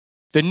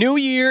The new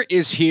year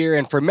is here,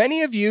 and for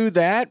many of you,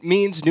 that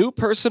means new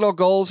personal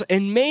goals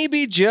and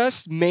maybe,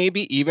 just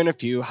maybe, even a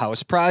few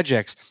house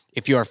projects.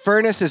 If your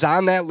furnace is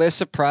on that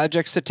list of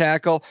projects to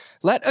tackle,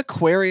 let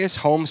Aquarius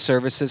Home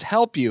Services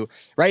help you.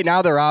 Right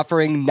now, they're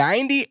offering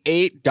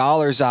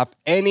 $98 off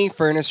any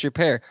furnace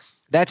repair.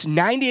 That's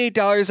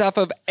 $98 off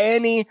of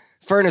any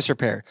furnace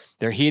repair.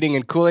 Their heating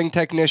and cooling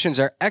technicians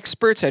are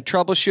experts at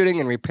troubleshooting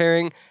and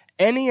repairing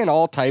any and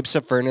all types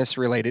of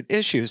furnace-related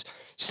issues.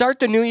 Start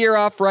the new year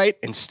off right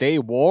and stay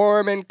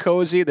warm and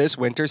cozy this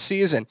winter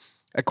season.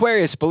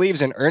 Aquarius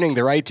believes in earning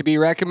the right to be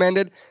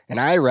recommended, and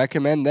I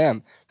recommend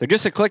them. They're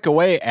just a click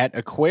away at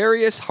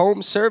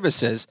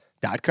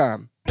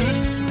AquariusHomeservices.com.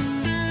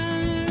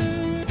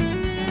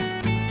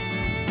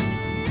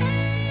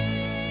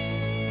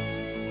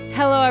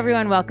 Hello,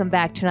 everyone. Welcome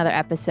back to another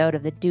episode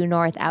of the Due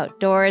North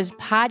Outdoors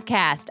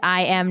podcast.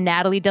 I am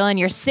Natalie Dillon,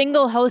 your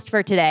single host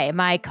for today.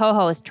 My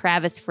co-host,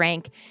 Travis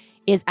Frank,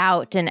 is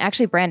out. And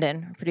actually,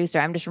 Brandon, our producer,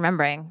 I'm just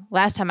remembering,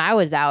 last time I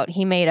was out,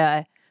 he made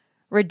a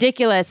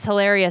ridiculous,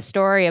 hilarious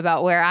story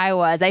about where I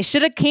was. I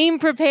should have came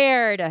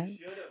prepared.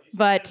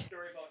 But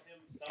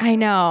I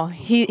know.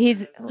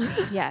 He's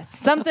yes,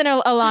 something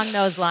along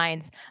those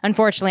lines.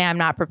 Unfortunately, I'm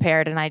not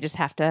prepared, and I just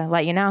have to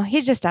let you know,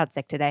 he's just out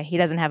sick today. He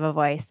doesn't have a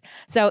voice.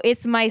 So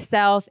it's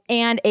myself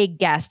and a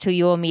guest who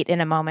you will meet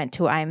in a moment,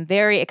 who I'm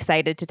very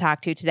excited to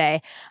talk to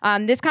today.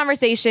 This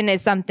conversation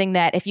is something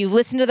that if you've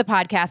listened to the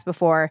podcast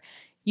before,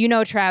 you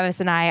know Travis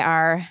and I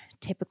are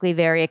typically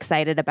very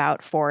excited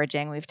about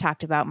foraging. We've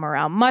talked about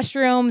morel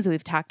mushrooms.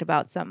 We've talked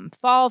about some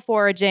fall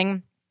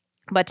foraging.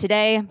 But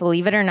today,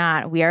 believe it or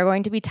not, we are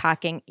going to be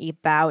talking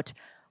about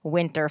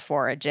winter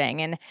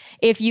foraging. And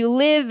if you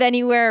live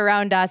anywhere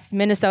around us,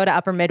 Minnesota,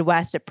 upper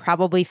Midwest, it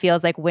probably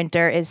feels like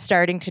winter is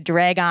starting to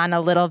drag on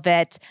a little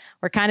bit.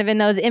 We're kind of in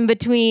those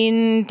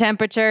in-between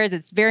temperatures.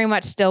 It's very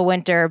much still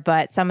winter,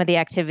 but some of the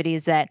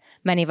activities that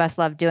many of us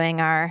love doing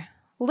are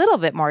a little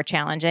bit more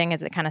challenging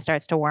as it kind of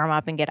starts to warm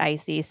up and get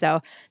icy.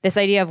 So this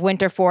idea of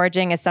winter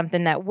foraging is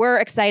something that we're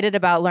excited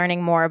about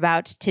learning more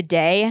about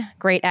today.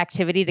 Great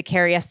activity to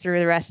carry us through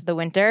the rest of the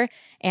winter,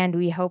 and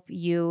we hope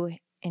you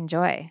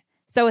enjoy.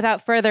 So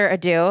without further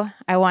ado,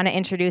 I want to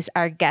introduce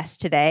our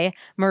guest today,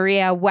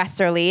 Maria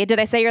Westerly. Did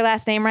I say your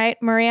last name right,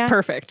 Maria?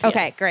 Perfect.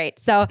 Okay, yes. Great.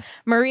 So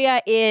Maria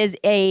is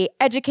a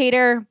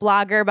educator,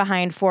 blogger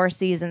behind Four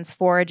Seasons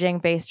Foraging,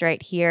 based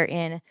right here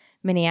in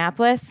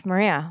Minneapolis.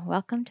 Maria,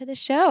 welcome to the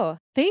show.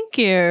 Thank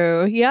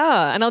you.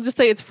 Yeah. And I'll just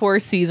say it's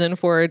 4-season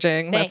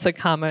foraging. Thanks. That's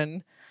a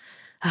common,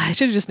 I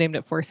should have just named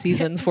it 4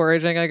 Seasons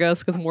foraging, I guess,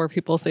 because more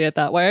people say it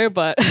that way.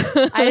 But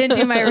I didn't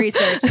do my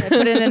research. I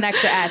put in an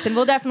extra S. And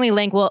we'll definitely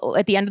link,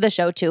 at the end of the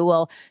show too,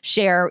 we'll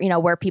share,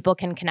 where people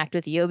can connect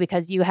with you,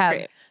 because you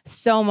have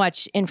so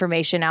much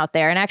information out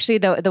there. And actually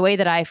the way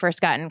that I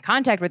first got in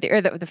contact with you,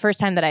 or the first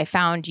time that I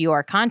found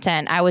your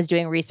content, I was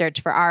doing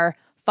research for our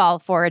fall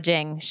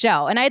foraging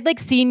show. And I'd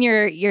seen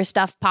your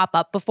stuff pop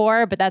up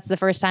before, but that's the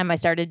first time I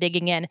started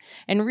digging in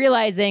and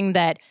realizing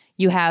that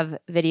you have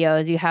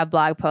videos, you have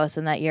blog posts,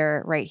 and that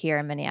you're right here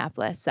in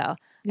Minneapolis. So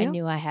I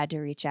knew I had to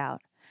reach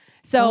out.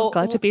 So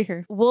glad to be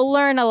here. We'll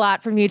learn a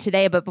lot from you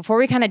today, but before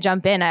we kind of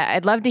jump in,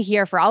 I'd love to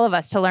hear for all of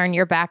us to learn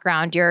your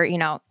background. You're,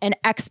 an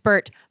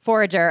expert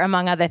forager,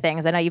 among other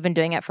things. I know you've been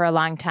doing it for a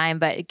long time,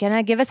 but can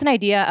you give us an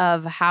idea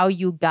of how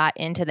you got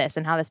into this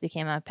and how this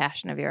became a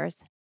passion of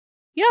yours?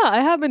 Yeah,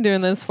 I have been doing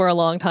this for a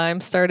long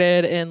time.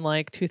 Started in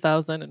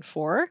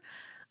 2004.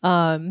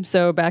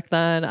 So back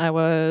then I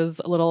was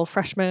a little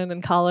freshman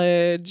in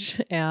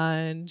college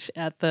and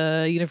at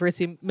the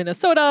University of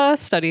Minnesota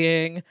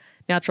studying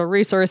natural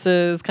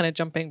resources, kind of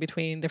jumping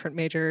between different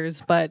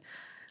majors. But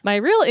my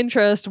real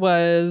interest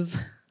was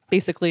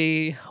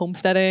basically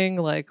homesteading,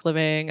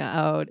 living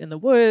out in the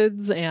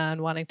woods and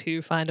wanting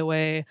to find a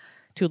way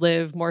to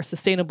live more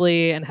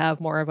sustainably and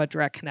have more of a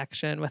direct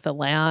connection with the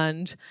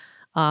land.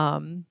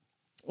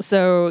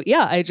 So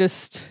yeah,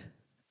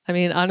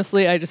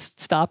 honestly, I just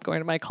stopped going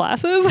to my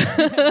classes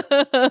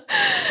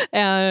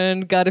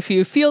and got a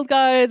few field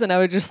guides, and I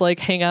would just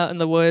hang out in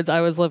the woods.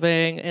 I was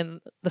living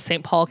in the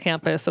St. Paul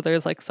campus, so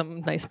there's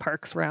some nice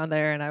parks around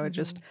there, and I would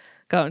just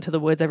go out into the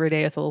woods every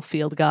day with a little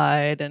field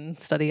guide and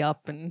study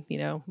up and,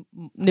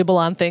 nibble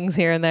on things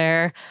here and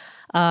there.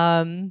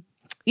 And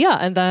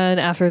then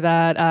after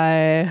that,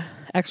 I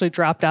actually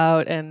dropped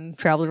out and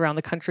traveled around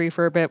the country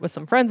for a bit with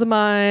some friends of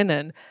mine,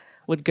 and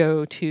would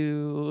go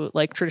to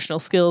traditional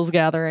skills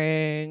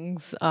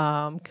gatherings,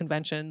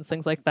 conventions,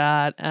 things like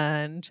that.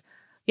 And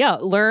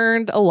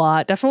learned a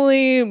lot,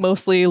 definitely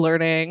mostly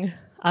learning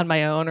on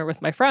my own or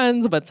with my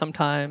friends, but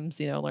sometimes,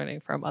 learning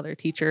from other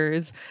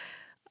teachers.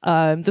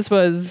 This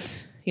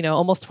was,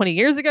 almost 20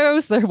 years ago,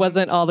 so there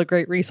wasn't all the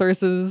great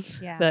resources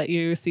that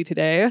you see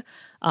today.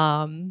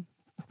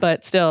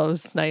 But still, it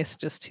was nice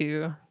just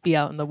to be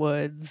out in the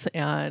woods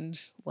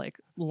and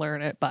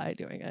learn it by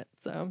doing it.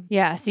 So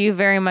you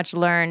very much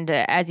learned,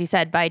 as you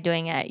said, by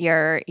doing it.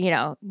 You're,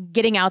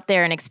 getting out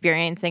there and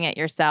experiencing it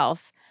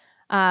yourself.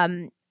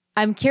 I'm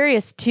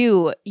curious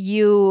too.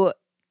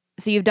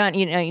 you've done,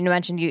 you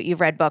mentioned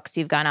you've read books,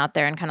 you've gone out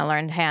there and kind of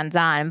learned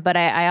hands-on, but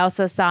I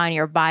also saw in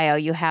your bio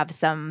you have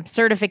some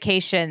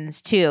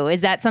certifications too.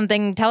 Is that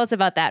something? Tell us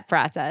about that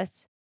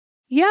process.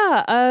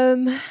 Yeah,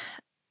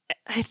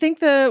 I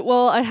think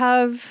I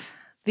have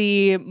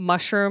the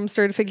mushroom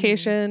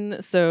certification.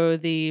 So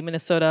the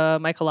Minnesota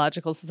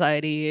Mycological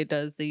Society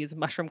does these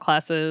mushroom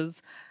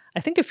classes, I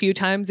think a few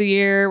times a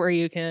year, where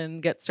you can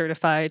get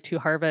certified to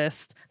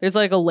harvest. There's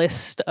like a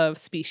list of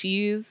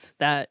species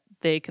that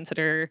they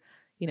consider,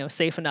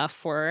 safe enough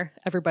for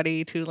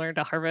everybody to learn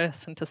to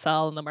harvest and to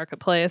sell in the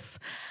marketplace.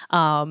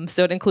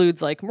 So it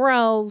includes like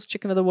morels,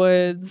 chicken of the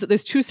woods.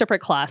 There's 2 separate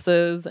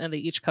classes and they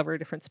each cover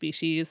different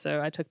species. So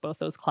I took both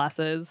those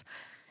classes.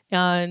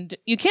 And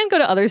you can go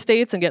to other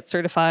states and get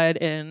certified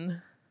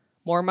in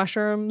more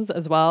mushrooms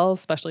as well,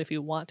 especially if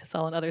you want to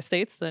sell in other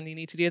states, then you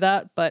need to do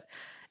that. But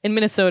in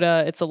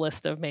Minnesota, it's a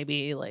list of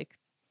maybe like,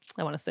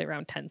 I want to say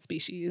around 10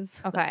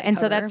 species. Okay. And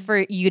so that's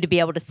for you to be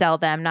able to sell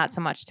them, not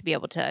so much to be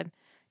able to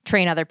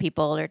train other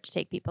people or to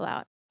take people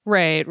out.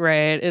 Right.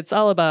 It's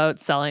all about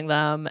selling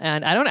them.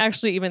 And I don't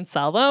actually even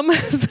sell them.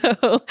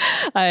 So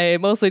I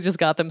mostly just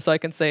got them so I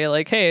can say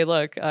like, hey,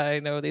 look, I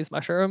know these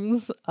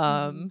mushrooms.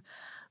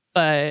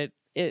 But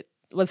it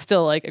was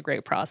still like a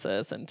great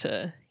process, and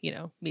to,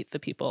 meet the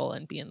people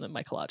and be in the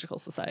mycological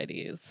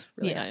society is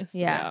really nice.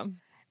 Yeah.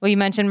 Well, you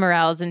mentioned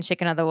morels and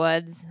chicken of the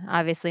woods.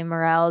 Obviously,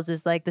 morels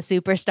is like the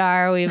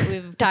superstar.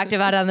 We've talked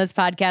about it on this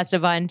podcast a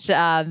bunch.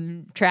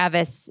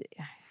 Travis,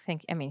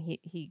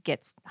 he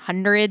gets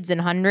hundreds and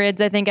hundreds,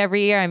 I think,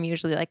 every year. I'm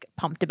usually like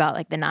pumped about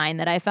like the 9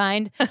 that I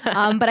find.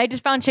 But I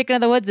just found chicken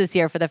of the woods this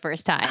year for the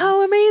first time.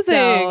 Oh, amazing.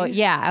 So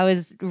yeah, I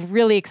was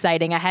really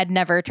exciting. I had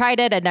never tried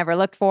it. I'd never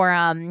looked for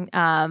them.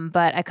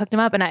 But I cooked them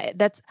up, and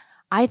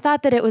I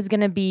thought that it was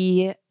going to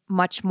be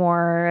much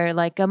more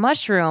like a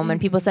mushroom, and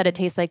people said it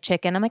tastes like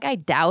chicken. I'm like, I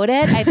doubt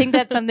it. I think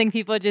that's something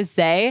people just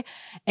say.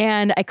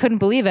 And I couldn't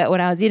believe it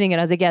when I was eating it.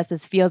 I was like, yes,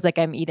 this feels like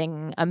I'm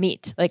eating a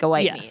meat, like a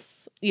white meat.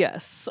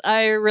 Yes.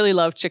 I really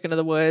love chicken of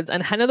the woods,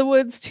 and hen of the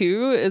woods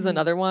too is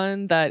another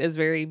one that is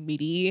very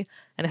meaty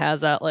and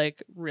has that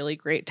like really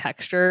great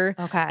texture.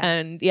 Okay.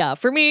 And yeah,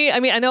 for me,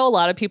 I know a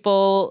lot of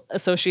people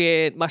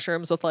associate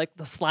mushrooms with like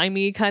the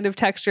slimy kind of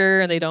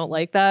texture, and they don't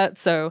like that.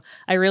 So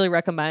I really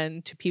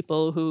recommend to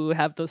people who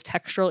have those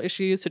textural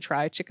issues to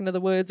try chicken of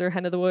the woods or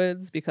hen of the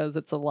woods, because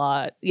it's a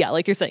lot. Yeah,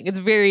 like you're saying, it's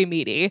very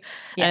meaty.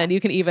 Yeah. And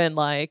you can even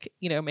like,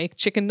 make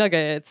chicken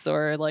nuggets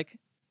or like,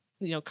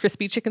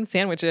 crispy chicken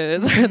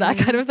sandwiches or that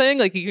kind of thing.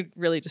 Like you could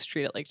really just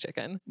treat it like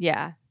chicken.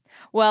 Yeah.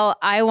 Well,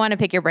 I want to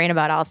pick your brain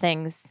about all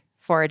things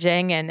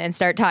foraging and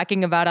start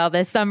talking about all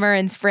this summer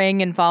and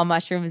spring and fall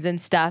mushrooms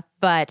and stuff.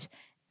 But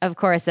of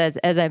course, as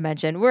I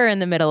mentioned, we're in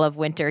the middle of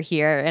winter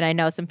here, and I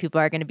know some people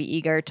are going to be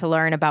eager to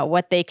learn about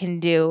what they can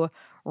do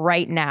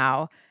right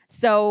now.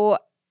 So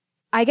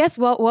I guess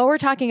while we're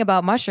talking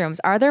about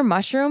mushrooms, are there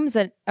mushrooms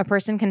that a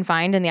person can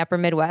find in the upper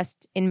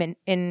Midwest in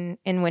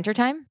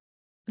wintertime?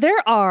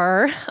 There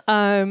are,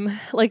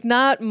 like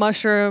not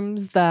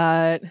mushrooms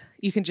that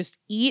you can just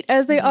eat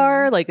as they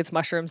are. Like it's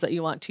mushrooms that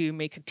you want to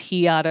make a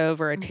tea out of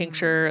or a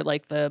tincture,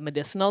 like the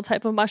medicinal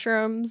type of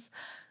mushrooms.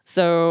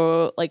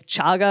 So like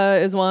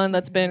chaga is one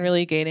that's been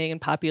really gaining in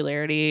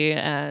popularity.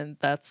 And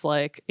that's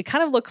like, it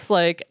kind of looks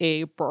like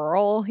a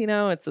burl,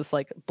 it's this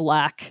like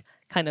black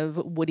kind of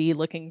woody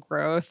looking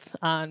growth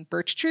on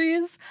birch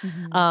trees.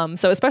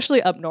 So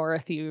especially up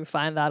north, you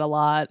find that a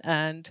lot.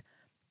 And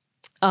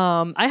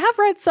I have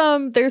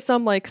read there's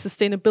some like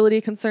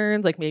sustainability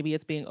concerns, like maybe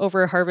it's being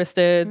over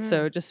harvested.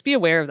 So just be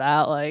aware of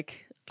that.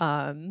 Like,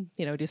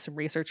 do some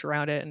research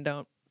around it and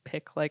don't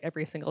pick like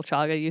every single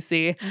chaga you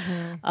see.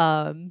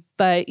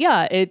 But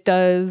yeah, it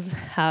does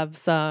have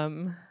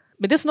some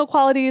medicinal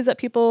qualities that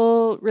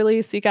people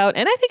really seek out.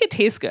 And I think it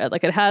tastes good.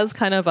 Like it has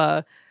kind of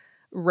a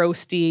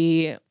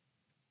roasty,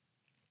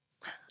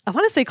 I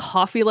want to say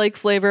coffee-like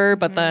flavor,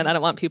 but then I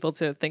don't want people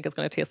to think it's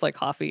going to taste like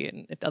coffee,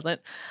 and it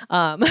doesn't.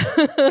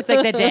 It's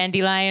like the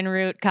dandelion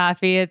root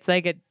coffee. It's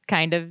like it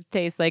kind of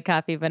tastes like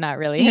coffee, but not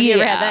really. Have you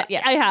ever had that?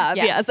 Yeah, I have,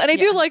 yes. And I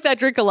do like that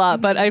drink a lot,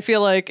 but I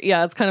feel like,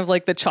 it's kind of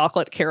like the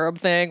chocolate carob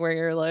thing where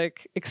you're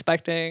like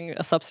expecting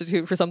a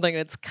substitute for something,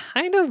 and it's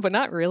kind of, but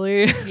not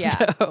really.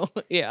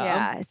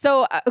 Yeah.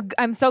 So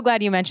I'm so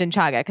glad you mentioned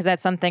chaga, because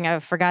that's something I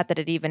forgot that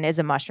it even is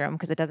a mushroom,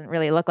 because it doesn't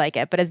really look like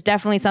it, but it's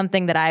definitely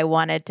something that I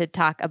wanted to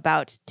talk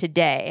about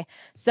today.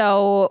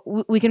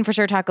 So we can for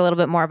sure talk a little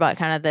bit more about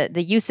kind of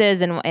the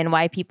uses and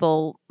why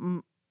people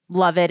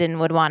love it and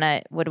would want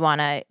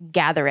to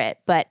gather it.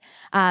 But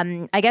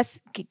I guess,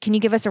 can you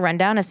give us a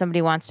rundown if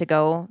somebody wants to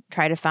go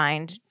try to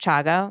find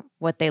chaga,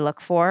 what they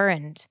look for,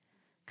 and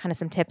kind of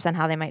some tips on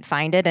how they might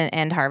find it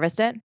and harvest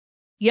it?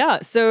 Yeah,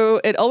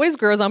 so it always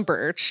grows on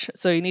birch.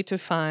 So you need to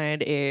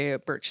find a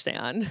birch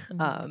stand.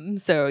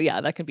 So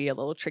that can be a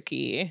little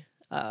tricky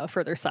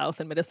further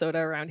south in Minnesota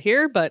around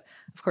here. But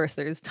of course,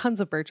 there's tons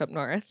of birch up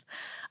north.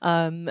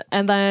 And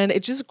then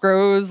it just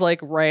grows like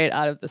right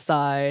out of the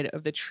side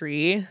of the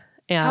tree.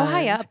 And how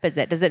high up is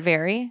it? Does it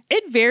vary?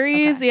 It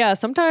varies. Okay. Yeah.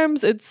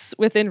 Sometimes it's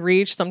within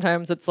reach.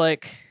 Sometimes it's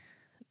like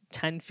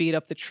 10 feet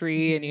up the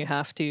tree and you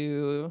have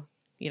to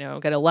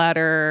get a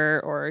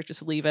ladder or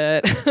just leave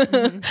it.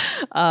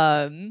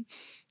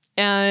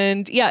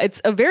 And yeah,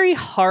 it's a very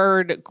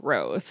hard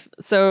growth.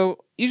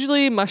 So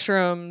usually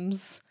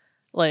mushrooms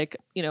like,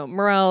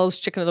 morels,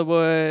 chicken of the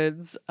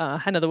woods,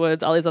 hen of the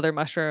woods, all these other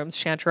mushrooms,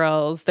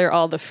 chanterelles, they're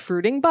all the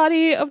fruiting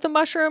body of the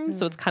mushroom.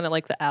 So it's kind of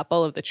like the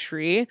apple of the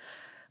tree.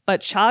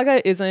 But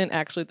chaga isn't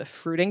actually the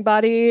fruiting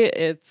body.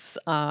 It's,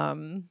 I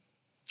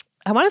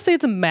want to say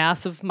it's a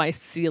mass of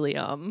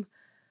mycelium.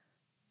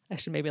 I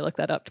should maybe look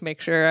that up to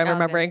make sure I'm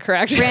remembering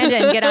correctly.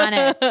 Brandon, get on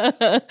it.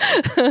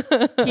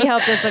 He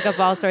helped us look up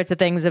all sorts of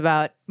things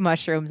about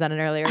mushrooms on an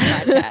earlier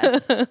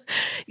podcast.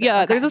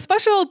 There's a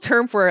special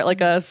term for it,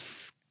 like a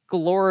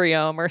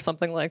sclorium or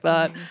something like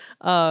that.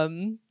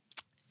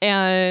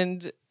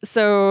 And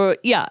so,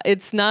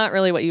 it's not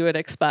really what you would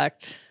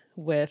expect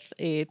with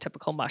a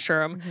typical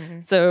mushroom.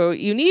 So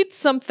you need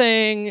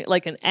something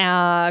like an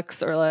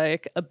axe or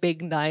like a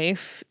big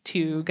knife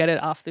to get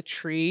it off the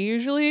tree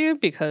usually,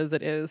 because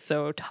it is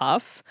so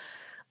tough.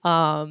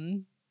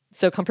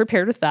 So come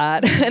prepared with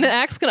that. And an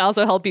axe can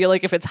also help you,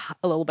 like if it's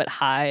a little bit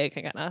high, it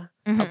can kind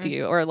of help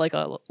you, or like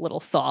a little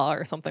saw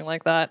or something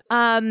like that.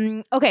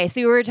 Okay,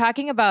 so we were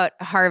talking about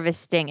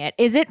harvesting it.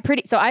 Is it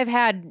pretty? So I've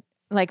had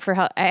I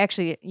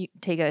actually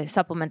take a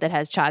supplement that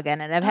has chaga in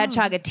it. I've had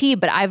chaga tea,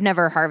 but I've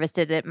never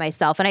harvested it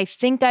myself. And I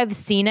think I've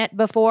seen it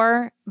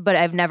before, but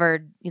I've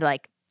never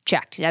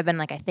checked. I've been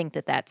like, I think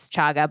that's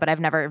chaga, but I've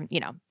never,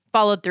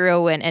 followed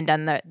through and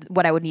done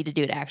what I would need to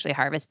do to actually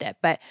harvest it.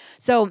 But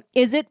so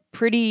is it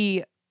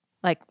pretty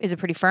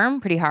firm,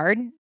 pretty hard?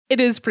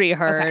 It is pretty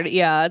hard. Okay.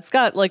 Yeah. It's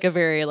got like a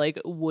very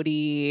like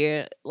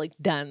woody, like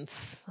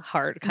dense,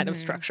 hard kind of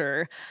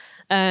structure.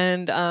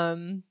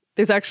 And,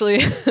 there's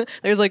actually,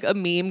 there's like a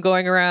meme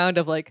going around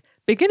of like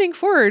beginning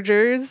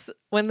foragers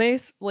when they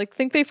like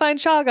think they find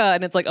chaga,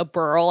 and it's like a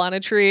burl on a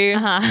tree,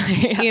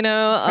 That's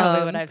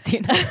probably what I've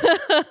seen.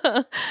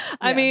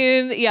 I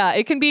mean,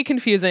 it can be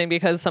confusing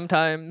because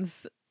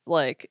sometimes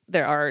like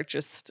there are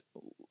just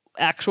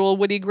actual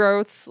woody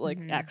growths, like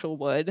actual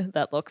wood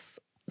that looks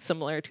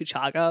similar to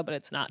chaga, but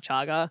it's not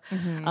chaga.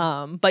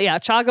 But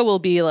chaga will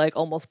be like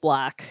almost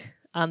black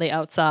on the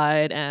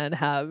outside and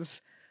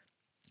have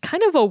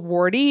kind of a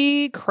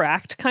warty,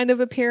 cracked kind of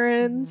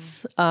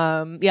appearance.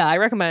 I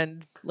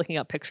recommend looking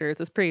up pictures.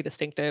 It's pretty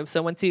distinctive.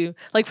 So once you,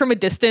 like from a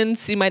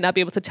distance, you might not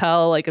be able to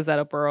tell, like, is that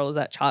a burl, is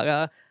that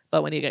chaga?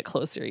 But when you get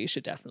closer, you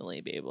should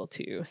definitely be able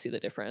to see the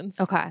difference.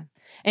 Okay.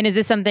 And is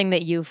this something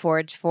that you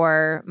forage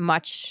for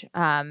much?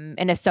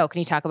 And if so, can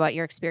you talk about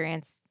your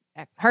experience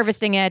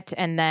harvesting it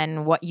and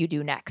then what you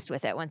do next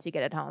with it once you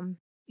get it home?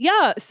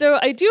 Yeah, so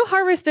I do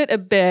harvest it a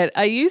bit.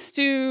 I used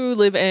to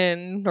live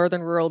in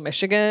northern rural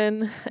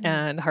Michigan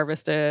and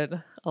harvested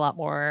a lot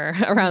more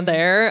around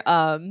there.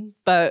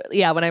 But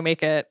when I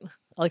make it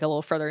like a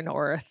little further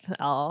north,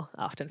 I'll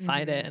often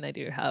find it, and I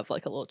do have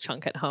like a little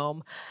chunk at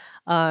home.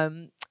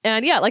 And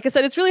like I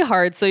said, it's really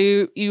hard. So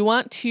you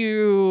want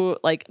to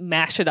like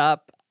mash it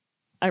up.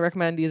 I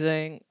recommend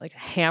using like a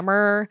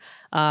hammer.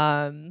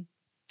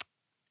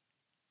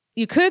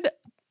 You could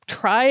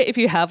try, if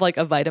you have like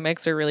a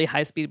Vitamix or really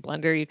high speed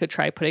blender, you could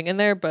try putting in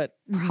there, but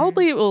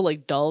probably it will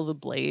like dull the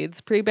blades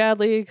pretty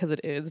badly because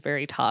it is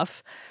very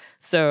tough.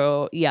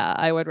 So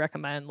I would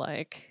recommend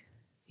like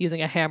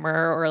using a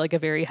hammer or like a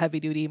very heavy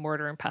duty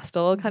mortar and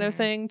pestle kind of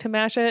thing to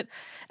mash it.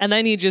 And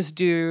then you just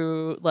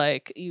do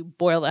like, you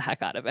boil the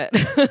heck out of it.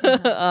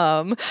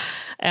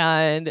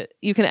 And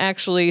you can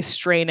actually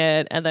strain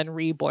it and then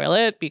reboil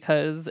it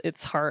because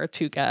it's hard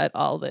to get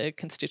all the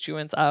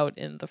constituents out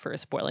in the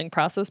first boiling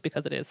process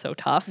because it is so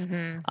tough.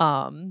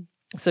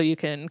 So you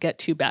can get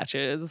 2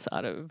 batches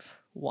out of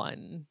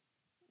one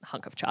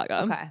hunk of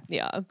chaga. Okay.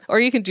 Yeah. Or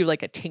you can do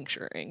like a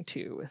tincturing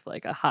too with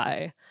like a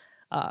high,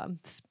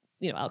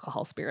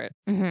 alcohol spirit.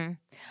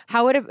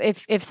 How would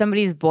if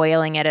somebody's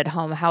boiling it at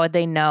home, how would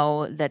they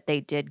know that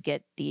they did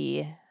get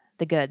the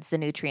goods, the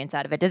nutrients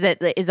out of it?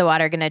 Is the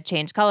water going to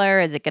change color?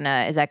 Is that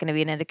going to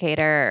be an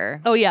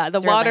indicator? Oh yeah, the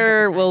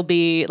water will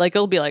be like,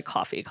 it'll be like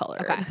coffee color.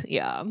 Okay.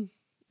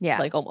 Yeah,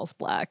 like almost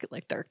black,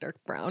 like dark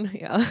brown.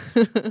 Yeah.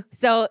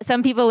 So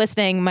some people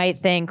listening might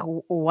think,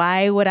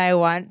 why would I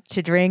want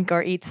to drink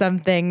or eat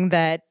something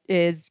that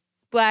is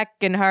black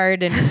and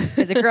hard and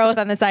is a growth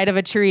on the side of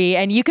a tree?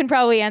 And you can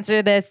probably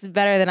answer this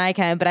better than I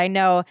can, but I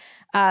know,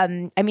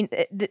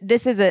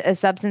 this is a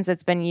substance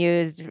that's been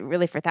used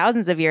really for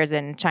thousands of years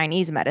in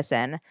Chinese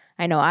medicine.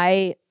 I know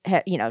I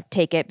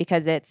take it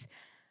because it's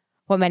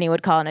what many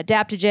would call an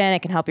adaptogen.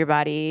 It can help your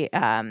body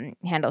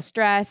handle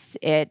stress.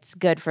 It's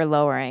good for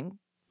lowering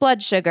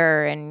blood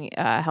sugar and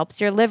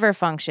helps your liver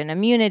function,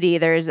 immunity.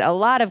 There's a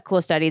lot of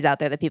cool studies out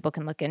there that people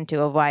can look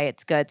into of why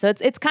it's good. So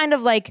it's kind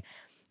of like,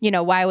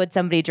 why would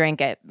somebody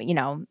drink it?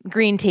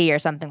 Green tea or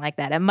something like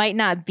that. It might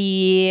not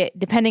be,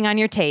 depending on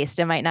your taste,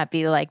 it might not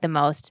be like the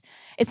most,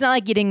 it's not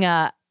like eating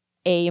a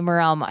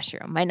morel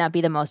mushroom. Might not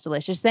be the most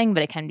delicious thing,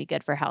 but it can be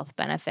good for health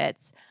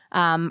benefits.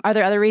 Are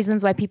there other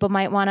reasons why people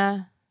might want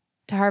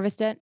to harvest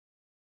it?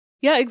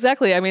 Yeah,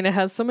 exactly. I mean, it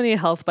has so many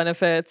health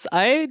benefits.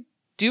 I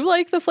do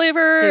like the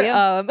flavor. Do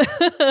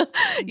you?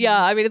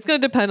 Yeah, I mean, it's going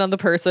to depend on the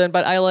person,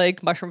 but I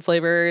like mushroom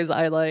flavors.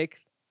 I like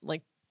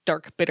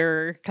dark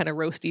bitter kind of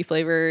roasty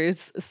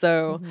flavors.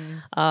 So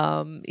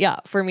yeah,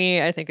 for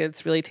me, I think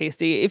it's really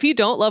tasty. If you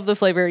don't love the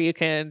flavor, you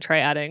can try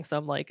adding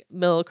some like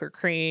milk or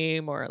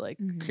cream or like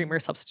creamer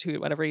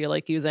substitute, whatever you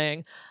like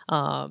using.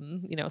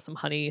 You know, some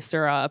honey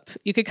syrup.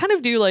 You could kind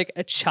of do like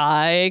a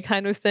chai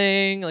kind of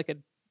thing, like a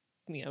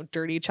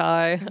dirty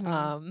chai.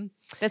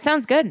 That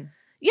sounds good.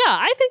 Yeah,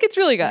 I think it's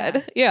really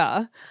good.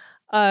 Yeah.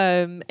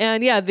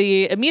 And yeah,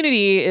 the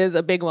immunity is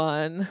a big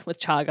one with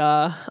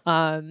chaga.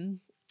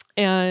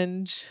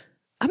 And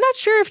I'm not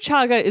sure if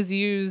chaga is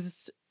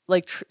used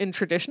like in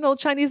traditional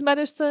Chinese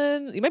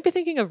medicine. You might be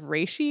thinking of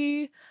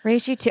reishi.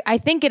 Reishi too. I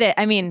think it is.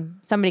 I mean,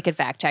 somebody could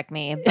fact check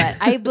me, but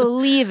I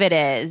believe it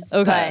is.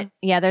 Okay. But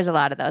yeah, there's a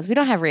lot of those. We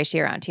don't have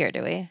reishi around here,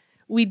 do we?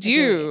 We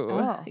do.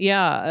 Oh.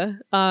 Yeah.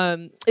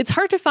 It's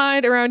hard to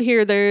find around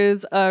here.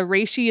 There's a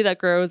reishi that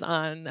grows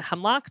on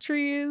hemlock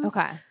trees.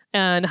 Okay.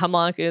 And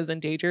hemlock is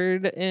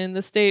endangered in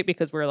the state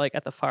because we're like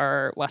at the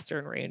far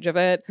western range of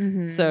it.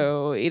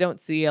 So you don't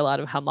see a lot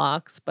of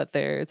hemlocks, but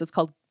it's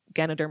called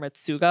Ganoderma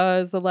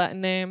tsuga is the Latin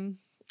name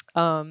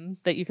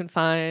that you can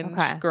find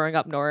growing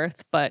up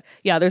north. But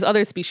yeah, there's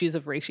other species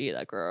of reishi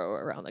that grow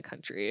around the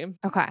country.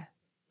 Okay.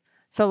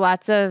 So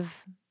lots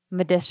of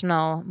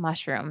medicinal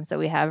mushrooms that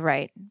we have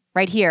right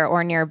here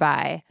or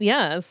nearby.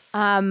 Yes.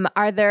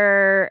 Are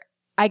there,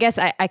 I guess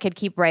I could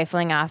keep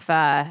rifling off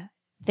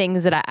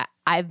things that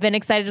I've been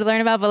excited to learn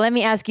about, but let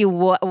me ask you,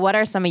 what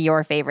are some of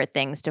your favorite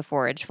things to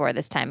forage for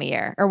this time of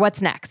year? Or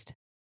what's next?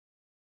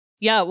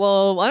 Yeah,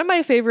 well, one of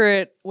my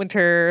favorite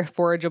winter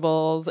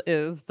forageables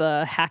is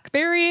the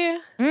hackberry.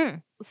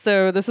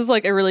 So this is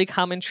like a really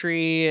common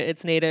tree.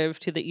 It's native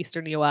to the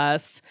eastern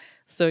US.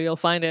 So you'll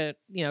find it,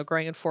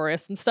 growing in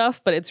forests and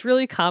stuff, but it's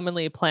really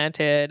commonly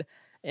planted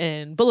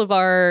in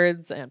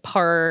boulevards and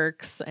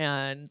parks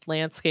and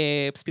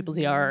landscapes, people's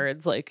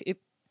yards. Like it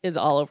is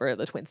all over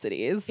the Twin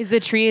Cities. Is the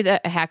tree a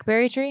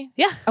hackberry tree?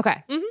 Yeah.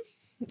 Okay. Yep.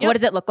 What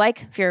does it look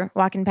like if you're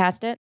walking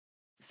past it?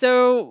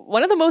 So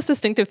one of the most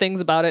distinctive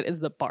things about it is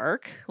the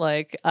bark.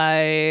 Like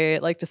I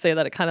like to say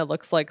that it kind of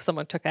looks like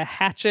someone took a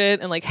hatchet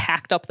and like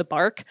hacked up the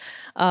bark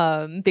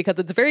because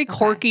it's very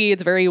corky,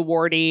 it's very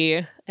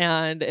warty,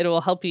 and it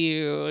will help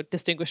you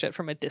distinguish it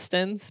from a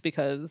distance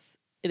because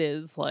it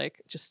is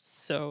like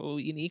just so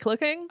unique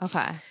looking.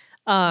 Okay.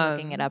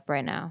 Looking it up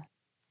right now.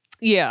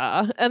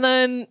 Yeah. And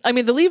then, I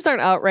mean, the leaves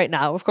aren't out right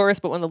now, of course,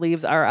 but when the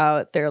leaves are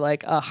out, they're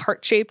like a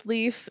heart-shaped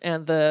leaf.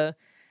 And where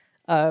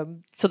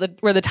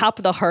the top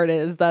of the heart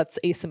is, that's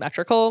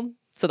asymmetrical.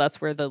 So that's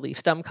where the leaf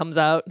stem comes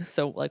out.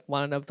 So like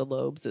one of the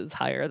lobes is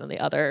higher than the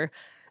other.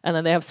 And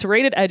then they have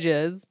serrated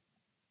edges.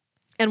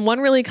 And one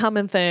really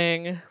common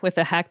thing with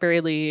the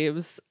hackberry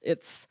leaves,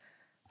 it's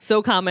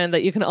so common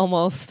that you can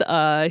almost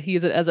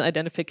use it as an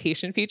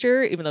identification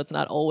feature, even though it's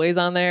not always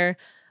on there.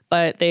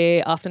 But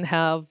they often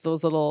have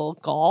those little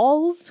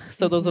galls.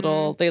 So those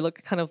they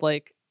look kind of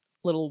like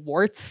little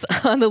warts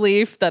on the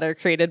leaf that are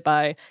created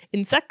by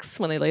insects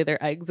when they lay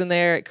their eggs in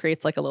there. It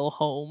creates like a little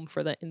home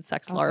for the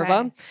insect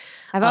larva.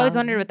 I've always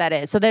wondered what that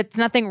is. So that's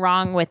nothing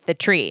wrong with the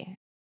tree.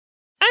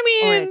 I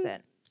mean, or is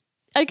it?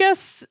 I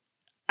guess,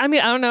 I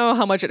don't know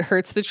how much it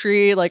hurts the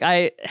tree. Like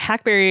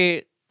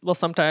hackberry will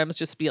sometimes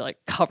just be like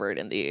covered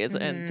in these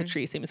and the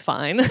tree seems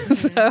fine.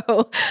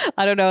 So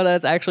I don't know that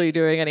it's actually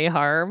doing any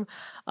harm.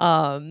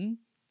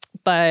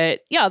 But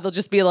yeah, they'll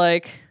just be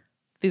like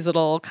these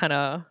little kind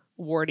of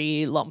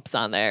warty lumps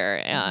on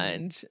there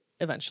and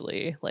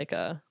eventually like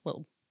a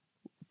little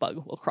bug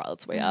will crawl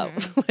its way out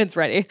when it's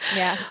ready.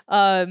 Yeah.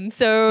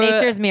 So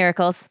nature's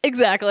miracles.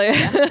 Exactly.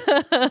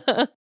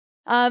 Yeah.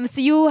 So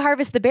you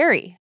harvest the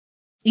berry.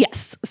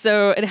 Yes.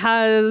 So it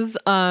has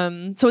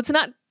so it's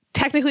not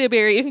technically a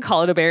berry. You can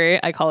call it a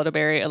berry. I call it a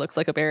berry. It looks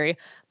like a berry,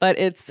 but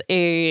it's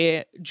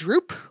a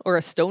drupe or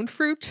a stone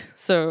fruit.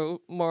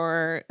 So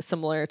more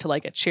similar to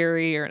like a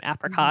cherry or an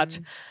apricot,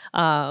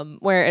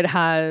 where it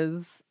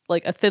has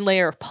like a thin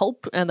layer of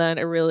pulp and then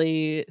a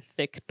really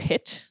thick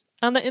pit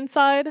on the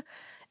inside.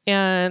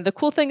 And the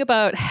cool thing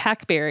about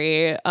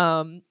hackberry,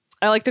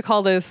 I like to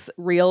call this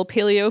real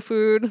paleo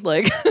food.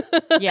 Like,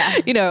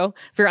 if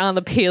you're on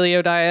the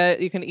paleo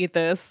diet, you can eat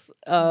this,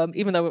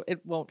 even though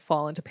it won't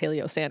fall into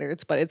paleo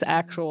standards, but it's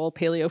actual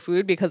paleo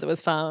food because it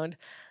was found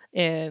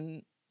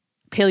in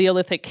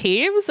Paleolithic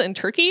caves in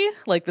Turkey.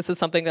 Like this is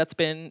something that's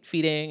been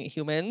feeding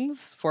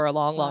humans for a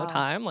long, long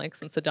time, like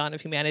since the dawn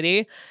of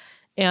humanity.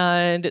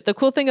 And the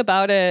cool thing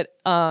about it,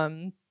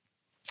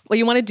 what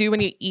you want to do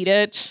when you eat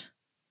it,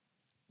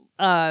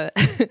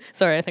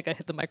 sorry, I think I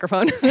hit the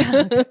microphone.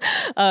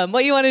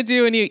 What you want to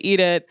do when you eat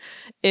it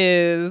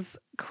is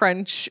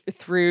crunch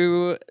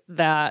through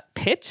that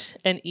pit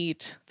and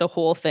eat the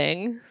whole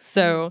thing.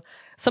 So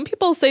some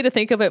people say to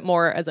think of it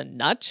more as a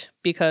nut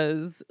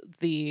because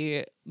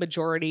the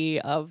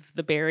majority of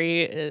the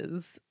berry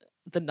is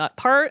the nut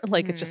part.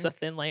 Like it's just a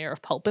thin layer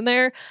of pulp in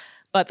there.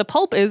 But the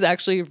pulp is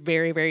actually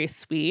very, very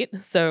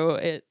sweet. So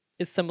it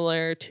is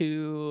similar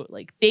to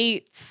like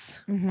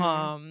dates,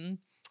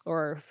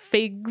 or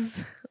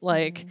figs,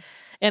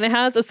 and it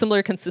has a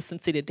similar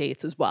consistency to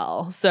dates as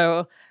well.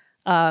 So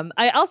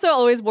I also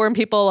always warn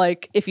people,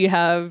 like, if you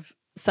have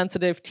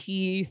sensitive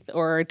teeth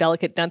or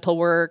delicate dental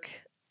work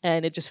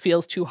and it just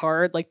feels too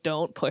hard, like,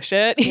 don't push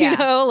it, you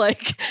know,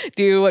 like,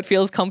 do what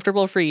feels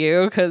comfortable for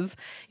you. Cause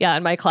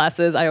in my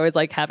classes, I always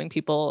like having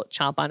people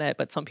chomp on it,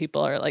 but some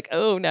people are like,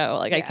 oh no,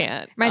 like I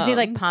can't. Reminds me of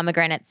like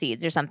pomegranate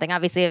seeds or something,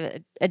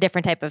 obviously a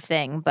different type of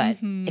thing, but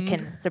it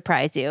can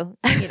surprise you,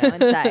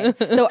 inside.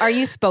 So are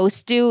you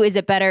supposed to, is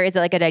it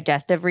like a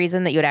digestive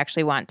reason that you would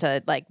actually want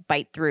to like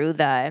bite through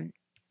the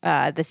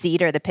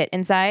seed or the pit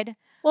inside?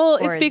 Well,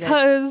 it's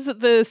because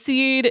the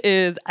seed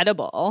is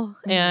edible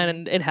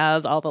and it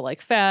has all the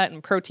like fat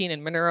and protein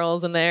and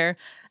minerals in there.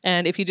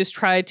 And if you just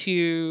try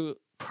to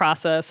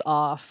process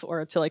off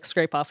or to like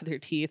scrape off with your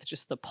teeth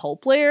just the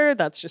pulp layer,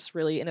 that's just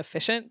really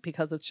inefficient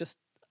because it's just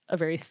a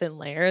very thin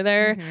layer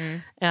there.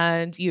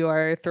 And you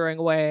are throwing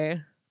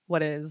away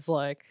what is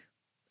like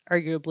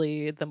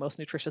arguably the most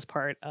nutritious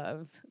part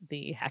of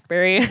the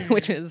hackberry,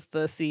 which is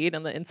the seed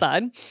on the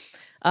inside.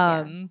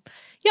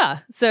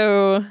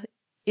 So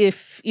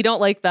if you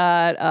don't like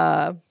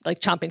that,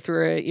 like chomping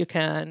through it, you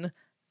can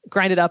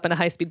grind it up in a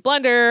high-speed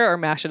blender or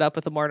mash it up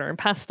with a mortar and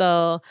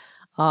pestle.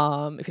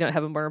 If you don't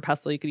have a mortar and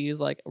pestle, you could use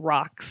like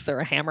rocks or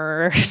a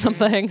hammer or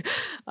something.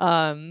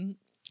 And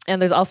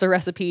there's also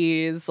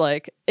recipes,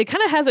 like, it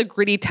kind of has a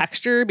gritty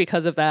texture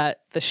because of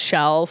that. The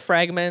shell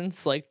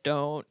fragments they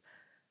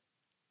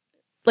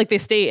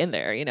stay in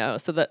there,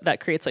 so that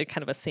creates like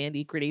kind of a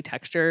sandy, gritty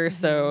texture.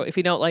 So if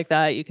you don't like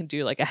that, you can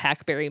do like a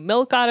hackberry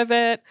milk out of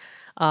it.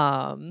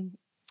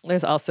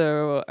 There's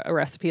also a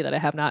recipe that I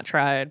have not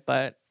tried,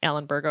 but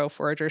Alan Burgo,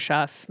 Forager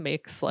Chef,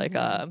 makes like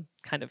a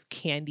kind of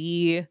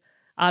candy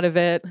out of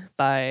it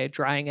by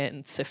drying it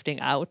and sifting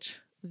out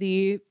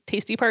the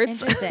tasty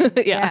parts.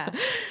 Interesting.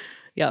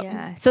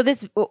 Yeah. So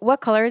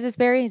what color is this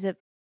berry? Is it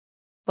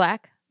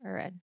black or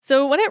red?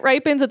 So when it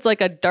ripens, it's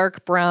like a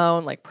dark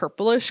brown, like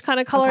purplish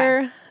kind of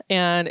color.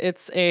 And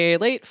it's a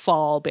late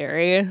fall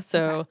berry.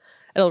 So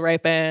it'll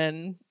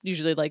ripen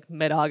usually like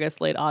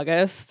mid-August, late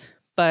August.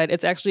 But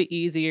it's actually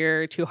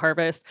easier to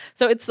harvest.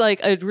 So it's like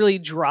a really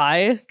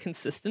dry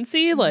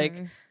consistency. Like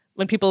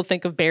when people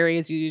think of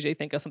berries, you usually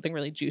think of something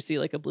really juicy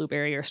like a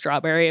blueberry or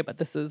strawberry, but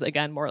this is,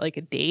 again, more like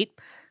a date.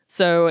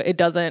 So it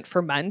doesn't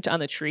ferment on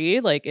the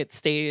tree. Like it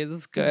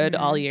stays good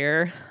all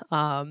year.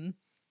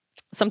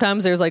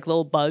 Sometimes there's like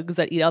little bugs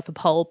that eat out the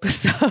pulp.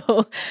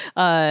 So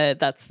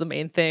that's the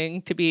main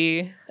thing to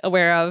be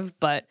aware of.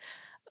 But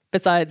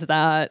besides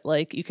that,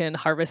 like, you can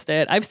harvest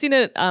it. I've seen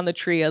it on the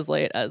tree as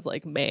late as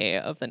like May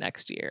of the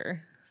next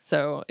year.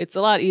 So it's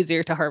a lot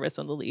easier to harvest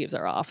when the leaves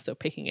are off. So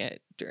picking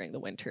it during the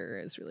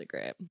winter is really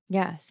great.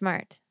 Yeah,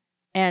 smart.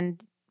 And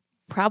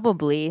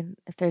probably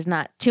if there's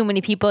not too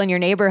many people in your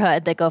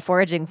neighborhood that go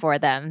foraging for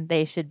them,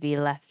 they should be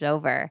left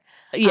over.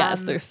 Yes,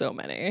 there's so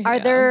many. Are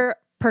there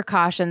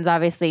precautions,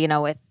 obviously,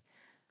 with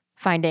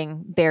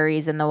finding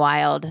berries in the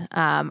wild?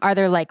 Are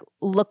there like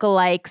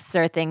lookalikes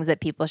or things that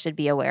people should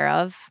be aware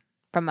of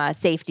from a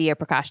safety or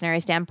precautionary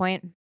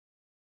standpoint?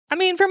 I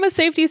mean, from a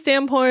safety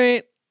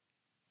standpoint,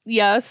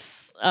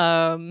 yes.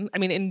 I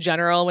mean, in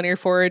general, when you're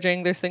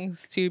foraging, there's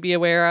things to be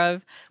aware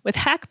of. With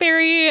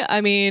hackberry,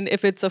 I mean,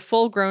 if it's a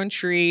full-grown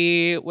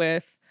tree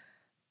with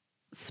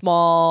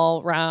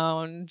small,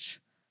 round,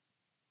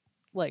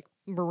 like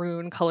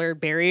maroon-colored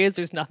berries,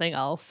 there's nothing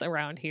else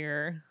around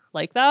here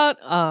like that.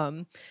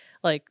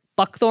 Like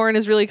buckthorn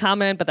is really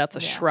common, but that's a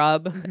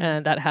shrub,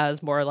 and that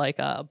has more like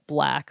a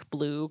black,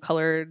 blue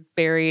colored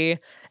berry.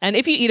 And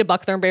if you eat a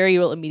buckthorn berry, you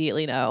will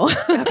immediately know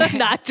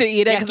not to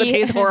eat it because it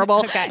tastes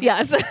horrible.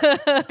 Yes.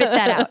 Spit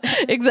that out.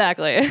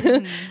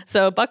 Exactly.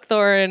 So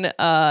buckthorn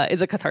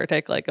is a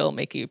cathartic, like it'll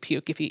make you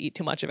puke if you eat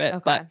too much of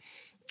it. But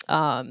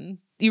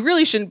you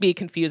really shouldn't be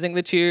confusing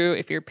the two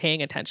if you're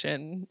paying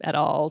attention at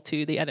all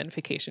to the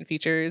identification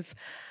features.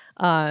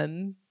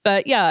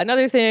 But yeah,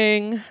 another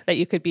thing that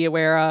you could be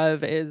aware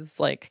of is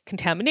like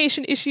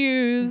contamination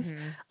issues.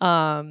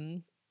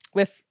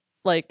 With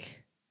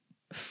like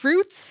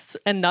fruits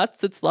and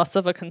nuts, it's less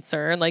of a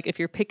concern. Like if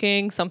you're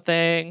picking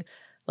something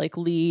like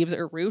leaves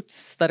or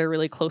roots that are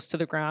really close to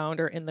the ground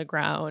or in the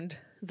ground,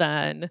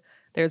 then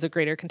there's a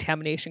greater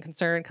contamination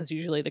concern because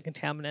usually the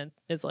contaminant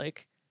is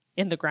like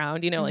in the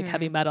ground, like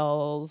heavy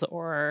metals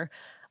or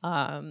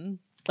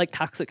like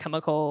toxic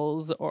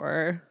chemicals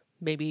or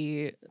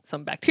maybe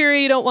some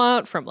bacteria you don't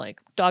want from like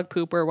dog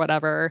poop or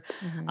whatever.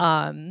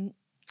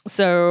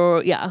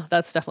 So yeah,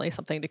 that's definitely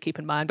something to keep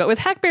in mind. But with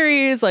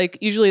hackberries, like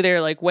usually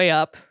they're like way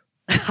up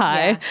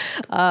high,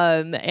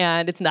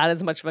 and it's not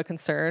as much of a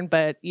concern,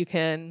 but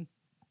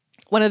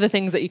one of the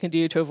things that you can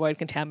do to avoid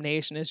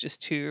contamination is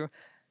just to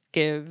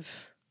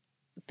give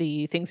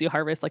the things you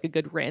harvest like a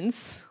good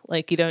rinse.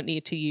 Like you don't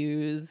need to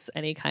use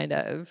any kind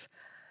of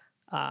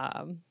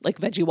like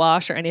veggie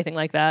wash or anything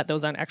like that.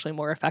 Those aren't actually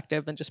more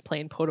effective than just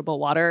plain potable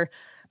water.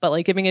 But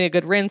like giving it a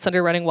good rinse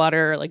under running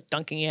water, or like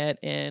dunking it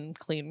in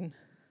clean,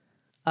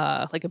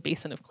 like a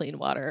basin of clean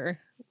water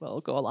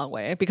will go a long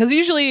way. Because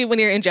usually when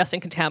you're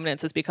ingesting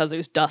contaminants, it's because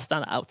there's dust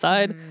on the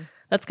outside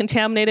that's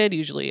contaminated.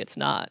 Usually it's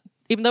not,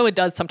 even though it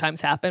does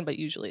sometimes happen, but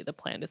usually the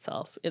plant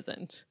itself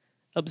isn't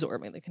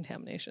absorbing the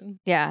contamination.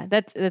 Yeah,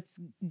 that's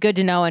good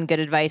to know and good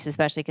advice,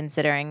 especially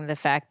considering the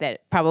fact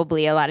that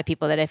probably a lot of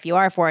people that if you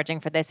are foraging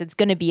for this, it's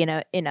going to be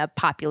in a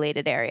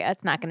populated area.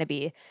 It's not going to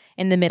be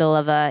in the middle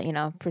of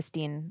a,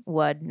 pristine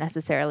wood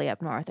necessarily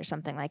up north or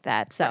something like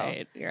that. So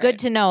Right, you're good right.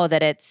 to know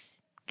that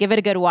give it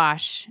a good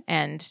wash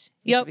and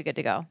you Yep. should be good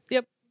to go.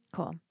 Yep.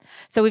 Cool.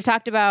 So we've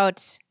talked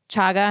about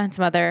chaga and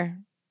some other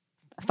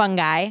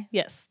fungi.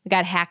 Yes. We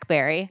got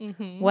hackberry.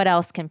 Mhm. What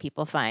else can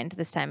people find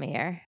this time of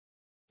year?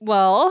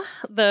 Well,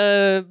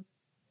 the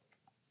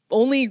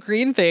only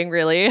green thing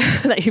really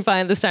that you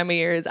find this time of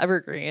year is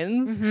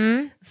evergreens.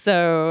 Mm-hmm.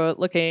 So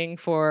looking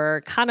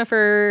for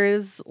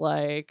conifers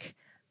like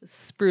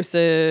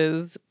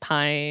spruces,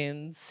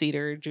 pines,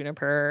 cedar,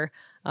 juniper.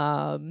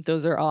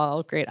 Those are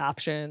all great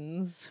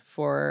options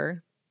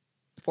for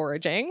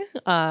foraging.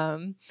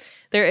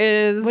 There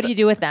is What do you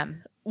do with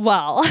them?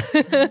 well,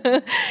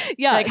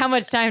 yeah. Like how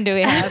much time do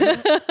we have?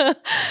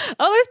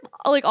 There's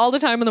like all the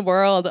time in the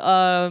world.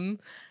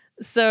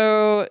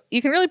 So you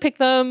can really pick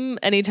them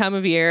any time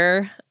of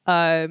year.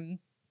 A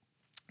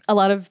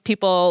lot of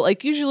people,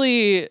 like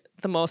usually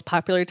the most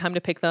popular time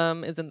to pick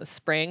them is in the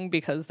spring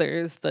because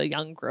there's the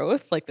young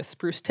growth, like the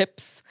spruce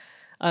tips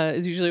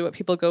is usually what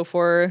people go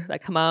for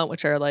that come out,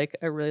 which are like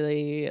a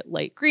really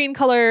light green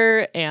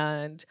color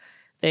and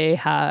they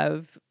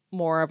have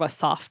more of a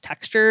soft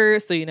texture.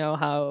 So you know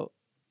how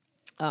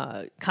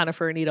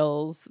conifer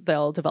needles,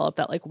 they'll develop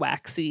that like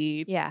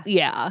waxy. Yeah.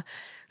 Yeah.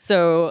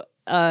 So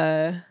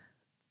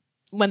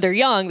when they're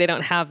young, they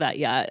don't have that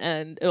yet.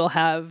 And it'll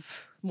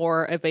have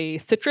more of a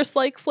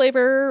citrus-like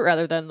flavor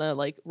rather than the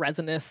like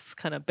resinous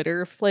kind of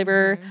bitter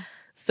flavor. Mm-hmm.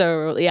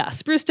 So yeah,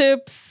 spruce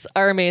tips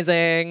are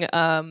amazing.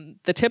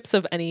 The tips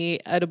of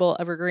any edible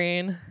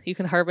evergreen you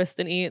can harvest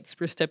and eat.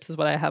 Spruce tips is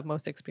what I have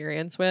most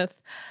experience with.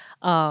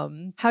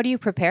 How do you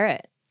prepare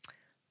it?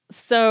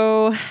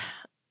 So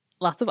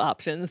lots of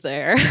options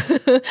there.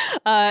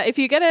 If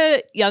you get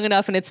it young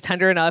enough and it's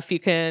tender enough, you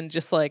can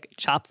just like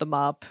chop them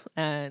up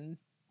and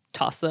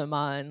toss them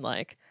on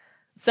like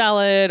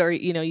salad or,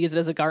 use it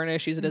as a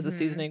garnish, use it as a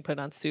seasoning, put it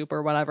on soup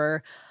or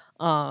whatever.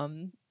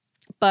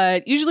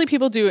 But usually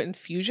people do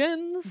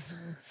infusions.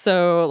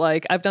 So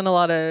like I've done a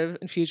lot of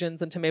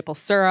infusions into maple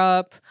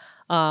syrup.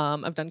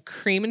 I've done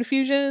cream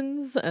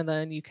infusions and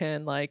then you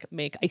can like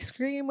make ice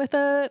cream with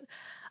it.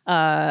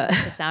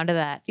 The sound of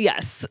that.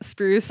 Yes,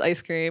 spruce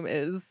ice cream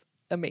is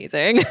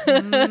amazing.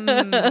 I've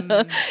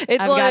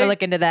got to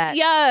look into that.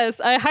 Yes,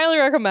 I highly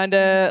recommend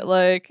it.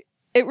 Like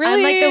it really.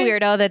 I'm like the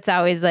weirdo that's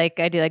always like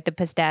I do like the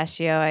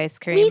pistachio ice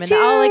cream Me and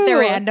all like the too.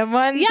 random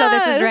ones. So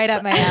this is right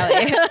up my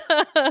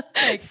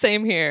alley.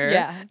 Same here.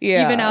 Yeah.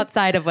 Yeah. Even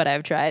outside of what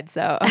I've tried.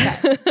 So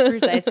okay.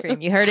 Spruce ice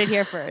cream. You heard it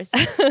here first.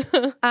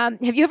 Have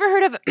you ever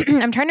heard of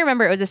I'm trying to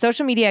remember, it was a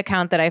social media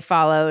account that I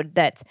followed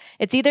that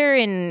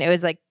it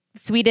was like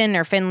Sweden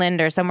or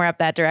Finland or somewhere up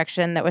that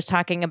direction that was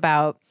talking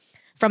about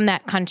from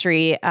that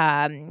country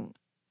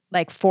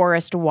like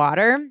forest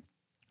water.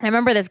 I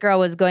remember this girl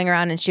was going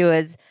around and she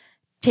was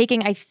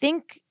taking, I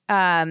think,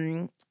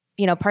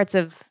 parts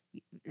of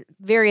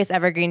various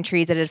evergreen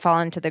trees that had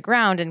fallen to the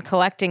ground and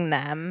collecting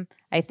them,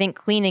 I think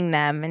cleaning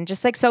them and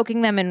just like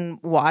soaking them in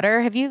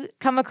water. Have you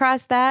come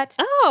across that?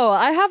 Oh,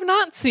 I have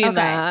not seen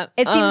that.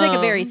 It seems like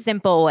a very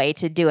simple way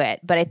to do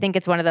it, but I think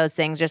it's one of those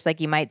things just like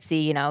you might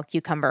see,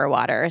 cucumber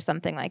water or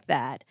something like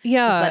that.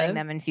 Yeah. Just letting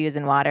them infuse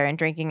in water and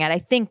drinking it. I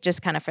think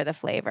just kind of for the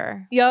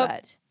flavor. Yep.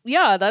 But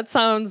Yeah, that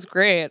sounds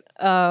great.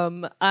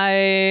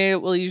 I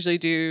will usually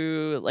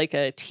do like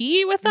a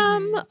tea with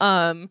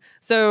them.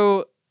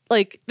 So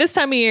like this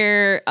time of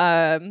year,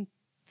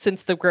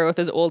 since the growth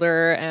is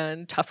older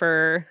and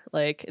tougher,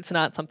 like it's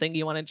not something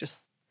you want to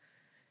just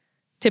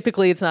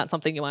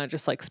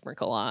like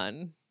sprinkle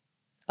on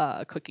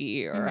a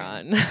cookie or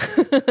on,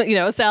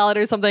 a salad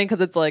or something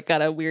because it's like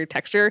got a weird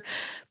texture.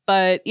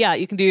 But yeah,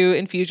 you can do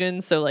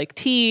infusions. So like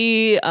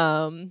tea,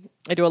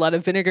 I do a lot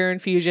of vinegar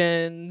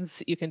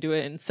infusions. You can do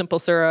it in simple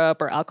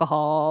syrup or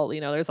alcohol.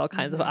 There's all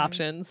kinds of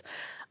options.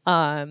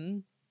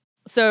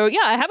 So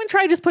yeah, I haven't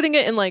tried just putting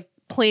it in like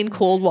plain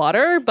cold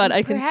water, but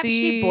I can perhaps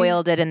see she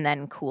boiled it and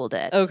then cooled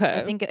it.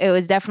 Okay. I think it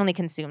was definitely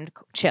consumed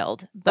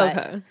chilled. But,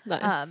 okay,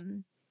 nice.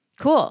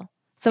 Cool.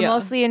 So Yeah.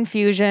 mostly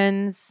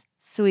infusions,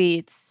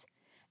 sweets.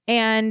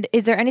 And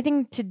is there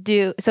anything to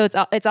do? So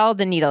it's all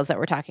the needles that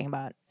we're talking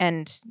about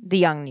and the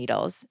young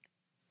needles.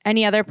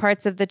 Any other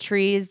parts of the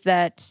trees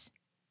that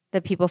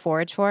people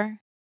forage for?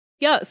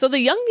 Yeah, so the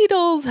young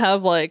needles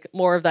have like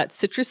more of that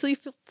citrusy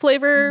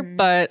flavor,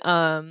 but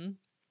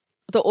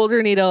the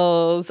older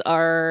needles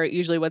are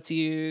usually what's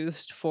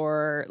used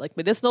for like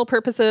medicinal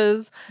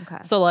purposes. Okay.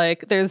 So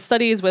like there's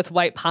studies with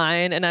white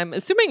pine, and I'm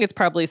assuming it's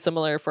probably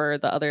similar for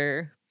the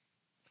other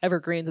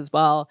evergreens as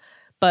well.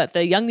 But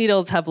the young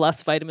needles have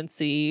less vitamin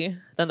C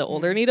than the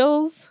older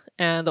needles,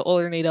 and the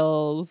older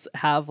needles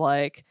have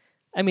like,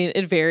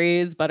 it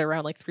varies, but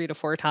around like 3 to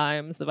 4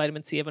 times the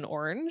vitamin C of an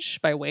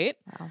orange by weight.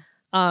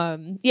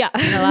 Yeah.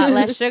 And a lot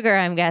less sugar,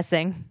 I'm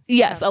guessing.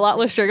 Yes, a lot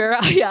less sugar.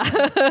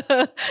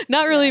 Yeah.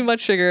 Not really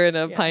much sugar in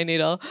a pine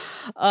needle.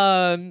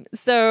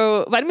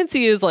 So vitamin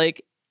C is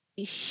like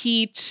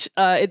heat.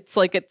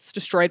 It's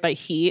destroyed by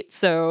heat.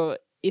 So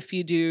if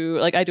you do,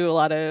 like I do a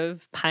lot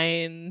of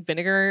pine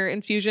vinegar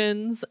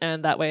infusions,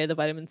 and that way the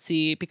vitamin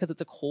C, because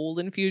it's a cold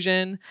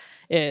infusion,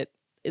 it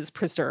is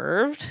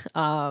preserved.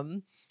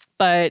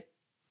 But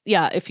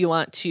yeah, if you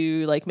want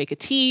to like make a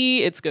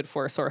tea, it's good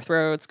for sore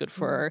throat. It's good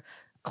for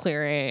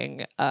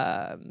clearing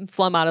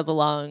phlegm out of the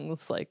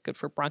lungs, like good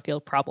for bronchial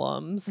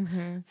problems.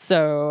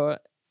 So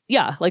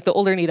yeah, like the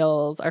older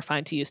needles are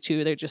fine to use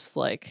too. They're just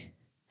like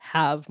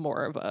have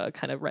more of a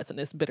kind of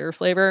resinous bitter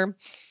flavor.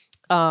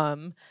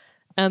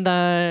 And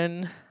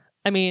then,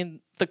 I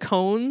mean, the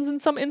cones in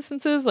some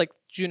instances, like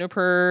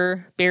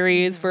juniper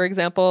berries, for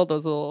example,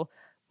 those little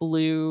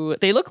blue,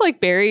 they look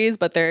like berries,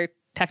 but they're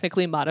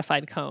technically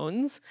modified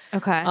cones.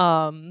 Okay.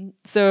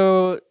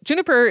 So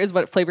juniper is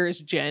what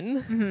flavors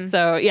gin.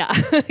 So yeah,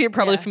 you're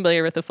probably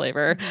familiar with the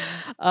flavor.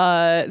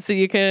 So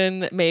you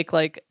can make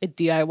like a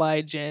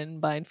DIY gin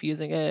by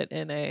infusing it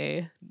in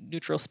a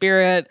neutral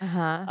spirit.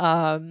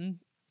 I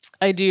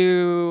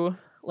do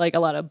like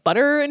a lot of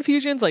butter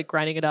infusions, like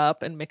grinding it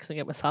up and mixing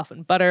it with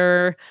softened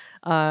butter.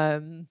 Yeah,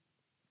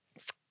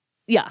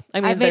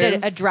 I mean, I've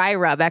made a dry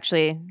rub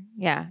actually.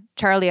 Yeah,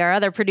 Charlie, our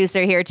other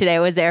producer here today,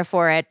 was there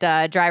for it.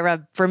 Dry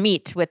rub for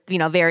meat with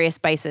various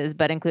spices,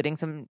 but including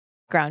some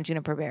ground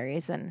juniper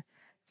berries. And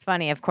it's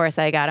funny, of course,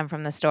 I got them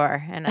from the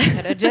store, and I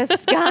could have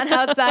just gone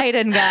outside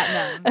and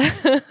gotten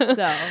them.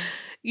 So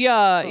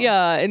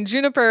yeah, and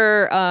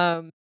juniper.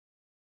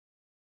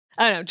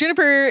 I don't know.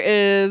 Juniper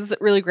is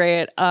really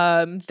great.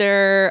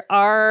 There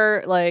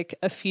are like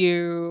a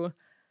few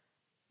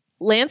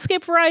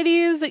landscape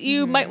varieties that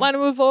you might want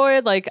to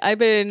avoid. Like I've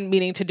been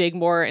meaning to dig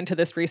more into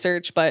this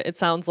research, but it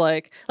sounds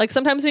like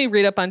sometimes when you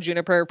read up on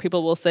juniper,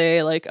 people will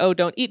say like, oh,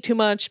 don't eat too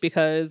much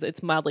because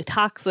it's mildly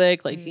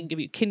toxic, like it can give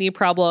you kidney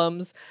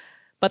problems.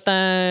 But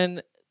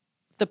then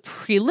the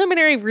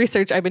preliminary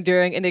research I've been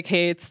doing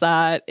indicates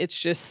that it's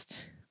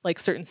just like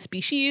certain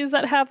species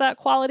that have that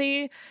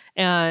quality,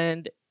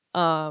 and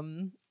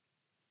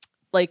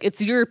like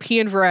it's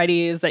European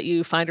varieties that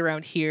you find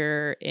around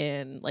here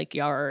in like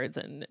yards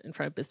and in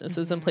front of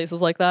businesses and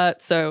places like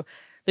that. So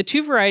the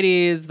two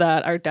varieties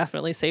that are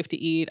definitely safe to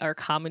eat are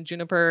common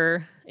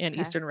juniper and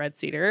eastern red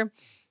cedar.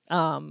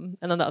 And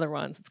then the other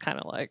ones, it's kind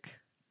of like,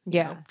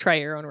 you know, try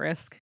your own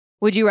risk.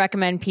 Would you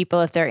recommend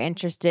people, if they're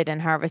interested in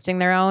harvesting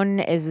their own,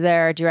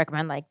 do you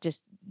recommend like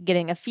just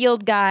getting a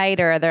field guide,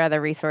 or are there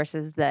other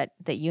resources that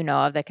you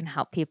know of that can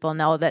help people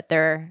know that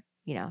they're,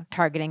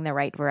 targeting the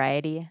right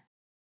variety?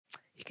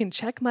 You can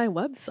check my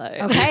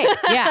website. Okay.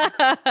 Yeah.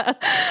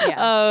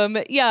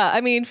 I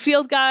mean,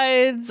 field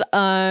guides.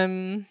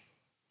 I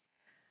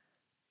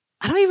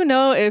don't even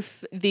know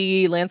if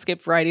the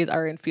landscape varieties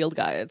are in field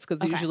guides,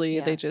 because usually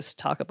they just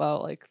talk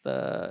about like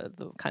the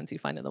kinds you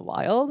find in the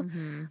wild.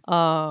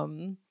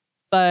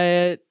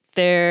 But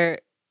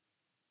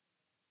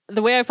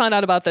the way I found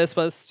out about this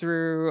was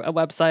through a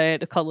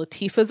website called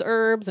Latifah's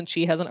Herbs, and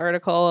she has an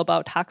article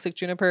about toxic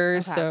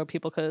junipers, so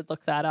people could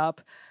look that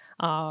up.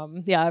 I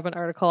have an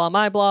article on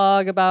my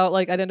blog about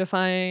like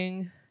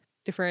identifying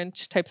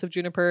different types of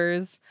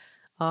junipers.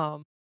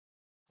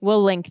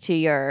 We'll link to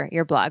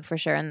your blog for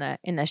sure in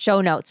the show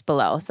notes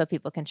below, so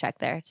people can check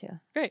there too.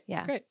 Great.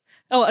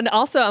 Oh, and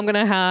also I'm going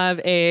to have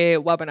a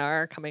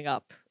webinar coming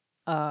up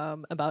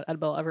about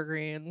edible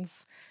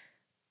evergreens.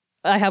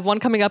 I have one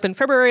coming up in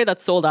February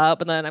that's sold out,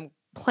 but then I'm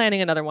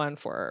planning another one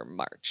for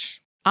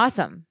March.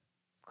 Awesome.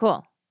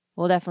 Cool.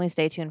 We'll definitely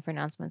stay tuned for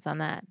announcements on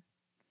that.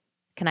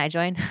 Can I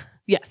join?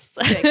 Yes.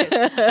 Okay,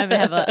 I'm gonna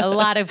have a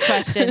lot of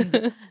questions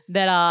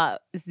that I'll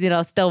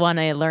still want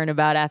to learn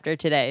about after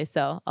today,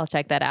 so I'll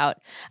check that out.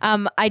 I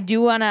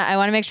want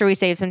to make sure we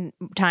save some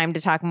time to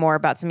talk more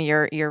about some of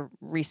your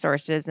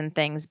resources and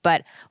things.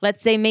 But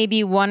let's say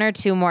maybe one or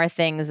two more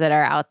things that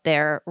are out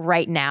there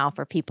right now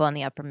for people in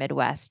the Upper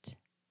Midwest,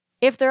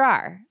 if there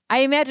are. I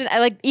imagine,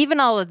 like even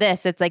all of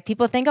this, it's like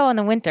people think, oh, in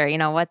the winter,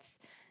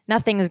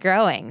 nothing's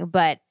growing,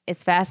 but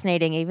it's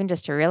fascinating even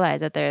just to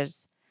realize that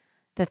there's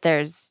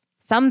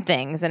some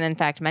things, and in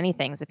fact, many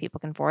things that people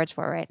can forage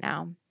for right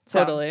now. So,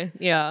 totally.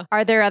 Yeah.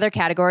 Are there other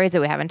categories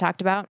that we haven't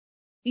talked about?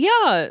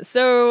 Yeah.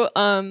 So,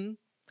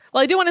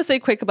 I do want to say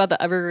quick about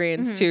the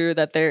evergreens too,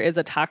 that there is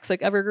a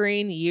toxic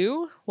evergreen,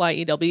 YEW,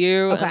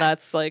 and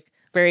that's like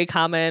very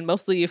common.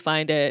 Mostly you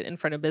find it in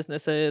front of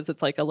businesses.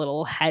 It's like a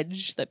little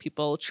hedge that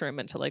people trim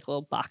into like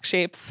little box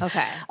shapes.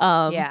 Okay.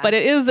 But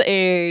it is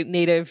a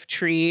native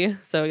tree.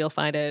 So you'll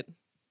find it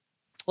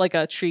like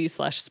a tree /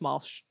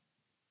 small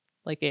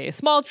like a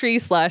small tree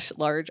 /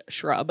 large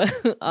shrub.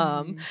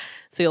 So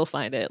you'll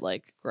find it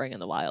like growing in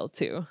the wild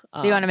too.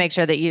 So you want to make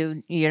sure that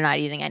you're not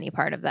eating any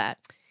part of that.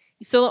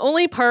 So the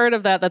only part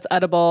of that that's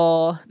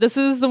edible, this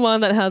is the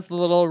one that has the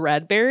little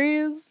red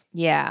berries.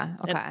 Yeah.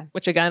 Okay.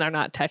 Which again are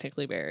not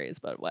technically berries,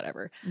 but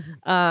whatever.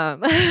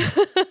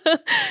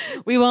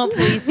 We won't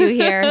police you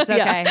here. It's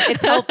okay.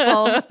 It's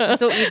helpful.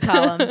 That's what we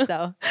call them.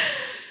 So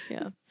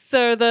yeah.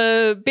 So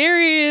the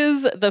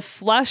berries, the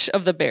flesh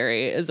of the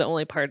berry is the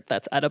only part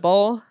that's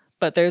edible,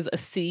 but there's a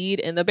seed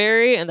in the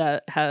berry, and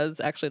that has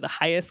actually the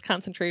highest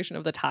concentration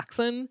of the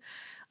toxin.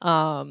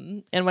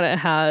 And what it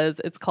has,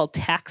 it's called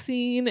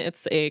taxine.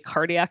 It's a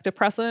cardiac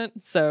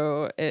depressant.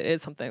 So it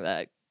is something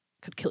that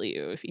could kill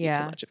you if you eat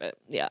too much of it.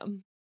 Yeah.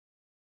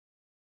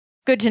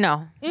 Good to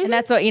know. And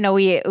that's what,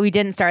 we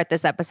didn't start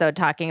this episode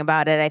talking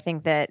about it. I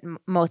think that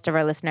most of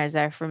our listeners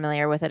are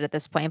familiar with it at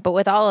this point. But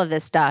with all of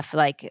this stuff,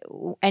 like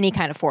any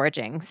kind of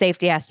foraging,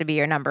 safety has to be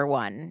your number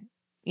one,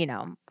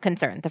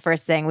 concern. The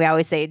first thing we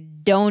always say,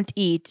 don't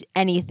eat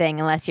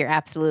anything unless you're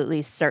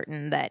absolutely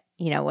certain that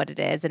you know what it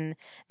is. And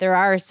there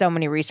are so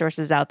many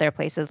resources out there,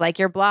 places like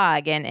your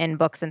blog and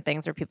books and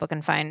things where people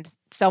can find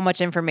so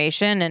much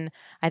information. And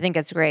I think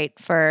it's great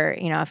for,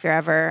 if you're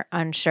ever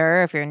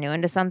unsure, if you're new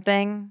into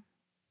something,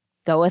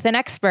 go with an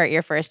expert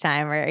your first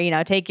time,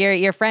 or, take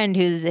your friend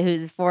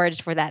who's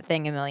foraged for that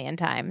thing a million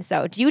times.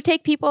 So do you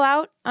take people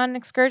out on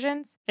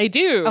excursions? I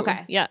do.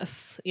 Okay.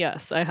 Yes.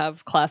 I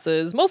have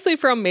classes mostly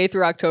from May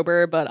through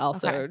October, but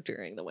also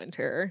during the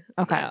winter.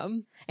 Okay. Yeah.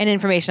 And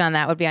information on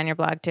that would be on your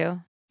blog too?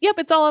 Yep.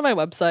 It's all on my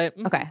website.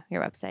 Okay.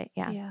 Your website.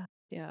 Yeah.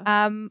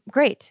 Yeah.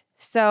 Great.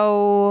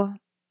 So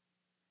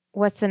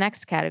what's the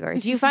next category?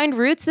 Do you find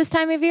roots this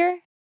time of year?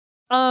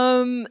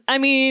 I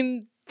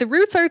mean, the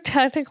roots are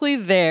technically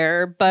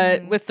there,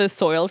 but with the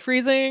soil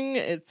freezing,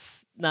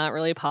 it's not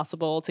really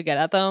possible to get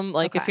at them.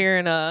 Like if you're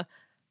in a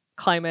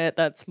climate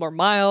that's more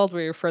mild,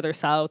 where you're further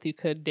south, you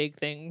could dig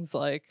things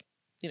like,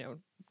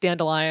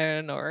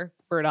 dandelion or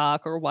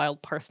burdock or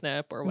wild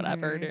parsnip or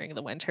whatever during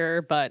the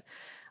winter. But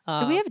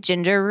do we have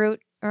ginger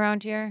root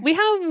around here? We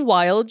have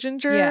wild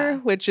ginger,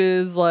 which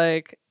is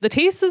like the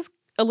taste is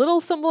a little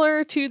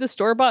similar to the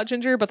store-bought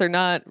ginger, but they're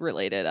not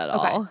related at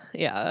all.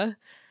 Yeah.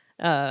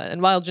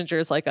 And wild ginger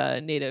is like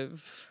a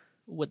native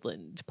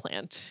woodland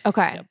plant.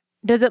 Okay. Yep.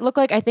 Does it look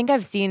like, I think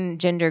I've seen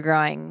ginger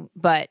growing,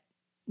 but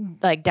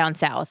like down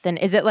south. And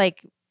is it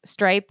like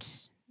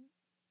striped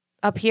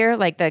up here,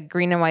 like the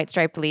green and white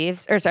striped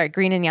leaves, or sorry,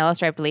 green and yellow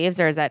striped leaves,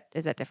 or is that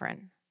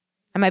different?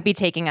 I might be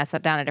taking us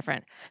down a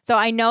different. So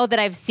I know that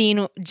I've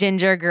seen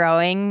ginger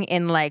growing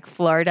in like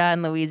Florida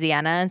and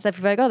Louisiana and stuff.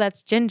 You're like, oh,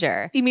 that's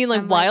ginger. You mean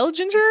like wild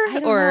ginger? I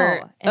don't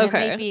know.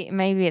 And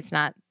maybe it's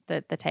not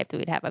the type that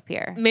we'd have up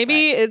here.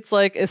 Maybe it's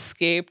like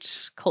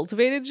escaped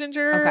cultivated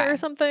ginger or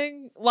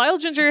something.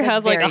 Wild ginger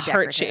has like a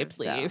heart-shaped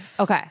leaf.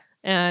 Okay.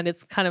 And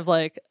it's kind of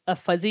like a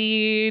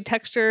fuzzy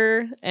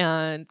texture,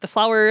 and the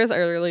flowers are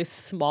really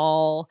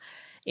small,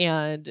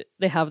 and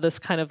they have this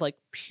kind of like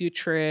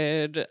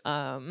putrid,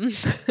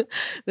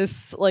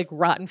 this like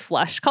rotten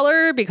flesh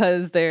color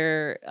because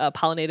they're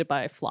pollinated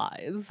by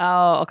flies.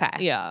 Oh, okay.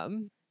 Yeah.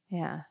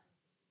 Yeah.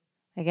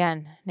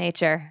 Again,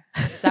 nature.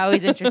 It's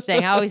always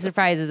interesting. Always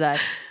surprises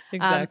us.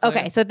 Exactly.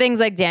 Okay, so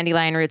things like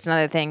dandelion roots and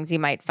other things you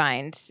might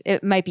find,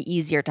 it might be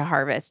easier to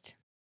harvest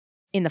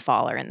in the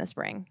fall or in the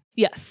spring.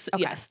 Yes.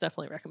 Okay. Yes,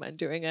 definitely recommend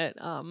doing it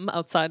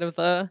outside of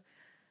the,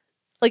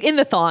 like in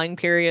the thawing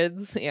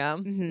periods. Yeah.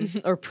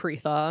 Or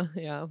pre-thaw.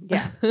 Yeah.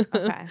 Yeah.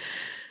 Okay.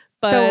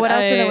 So what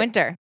else in the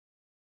winter?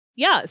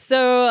 Yeah.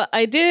 So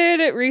I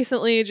did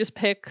recently just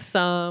pick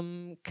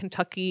some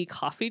Kentucky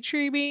coffee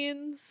tree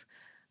beans,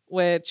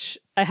 which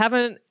I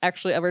haven't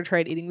actually ever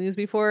tried eating these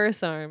before,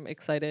 so I'm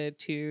excited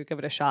to give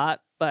it a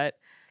shot. But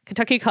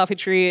Kentucky coffee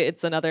tree,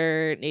 it's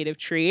another native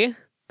tree,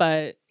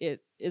 but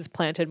it is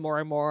planted more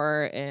and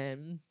more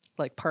in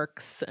like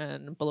parks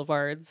and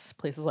boulevards,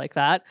 places like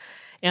that.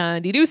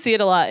 And you do see it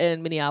a lot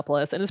in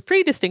Minneapolis, and it's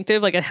pretty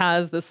distinctive. Like it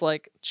has this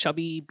like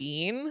chubby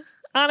bean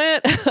on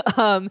it.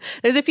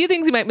 There's a few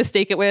things you might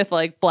mistake it with,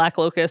 like black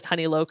locust,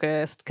 honey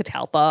locust,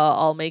 catalpa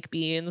all make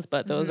beans,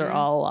 but those are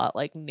all a lot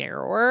like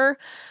narrower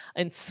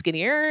and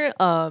skinnier.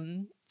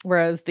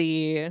 Whereas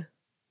this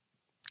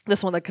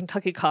one, the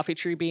Kentucky coffee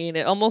tree bean,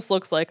 it almost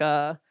looks like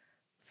a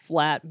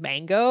flat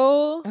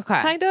mango,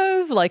 kind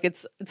of like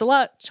it's a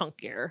lot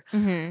chunkier.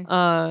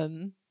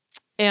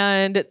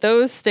 And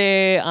those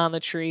stay on the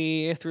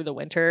tree through the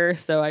winter.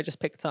 So I just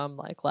picked some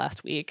like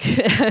last week,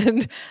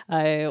 and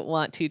I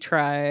want to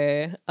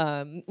try.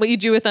 What you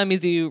do with them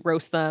is you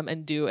roast them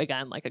and do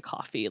again like a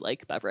coffee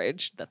like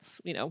beverage.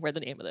 That's where the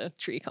name of the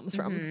tree comes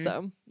from.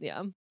 So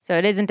yeah. So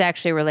it isn't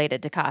actually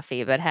related to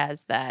coffee, but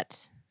has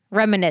that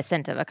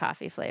reminiscent of a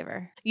coffee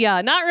flavor.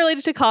 Yeah, not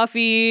related to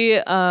coffee.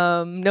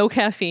 No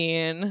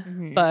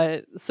caffeine,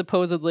 but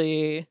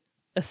supposedly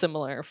a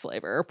similar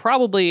flavor.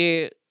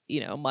 Probably.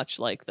 Much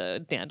like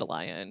the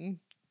dandelion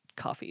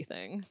coffee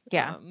thing.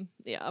 Yeah.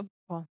 Yeah.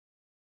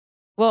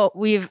 Well,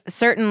 we've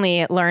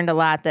certainly learned a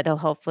lot that'll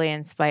hopefully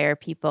inspire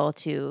people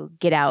to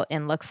get out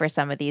and look for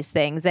some of these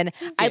things. And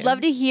I'd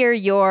love to hear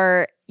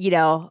your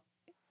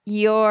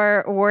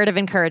word of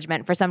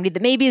encouragement for somebody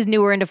that maybe is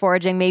newer into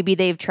foraging. Maybe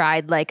they've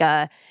tried like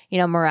a,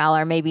 morel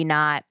or maybe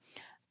not,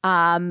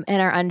 and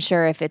are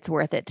unsure if it's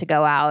worth it to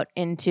go out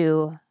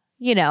into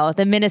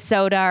the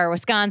Minnesota or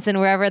Wisconsin,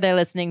 wherever they're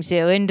listening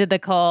to, into the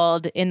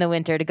cold in the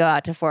winter to go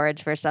out to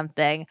forage for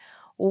something.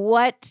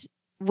 What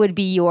would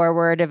be your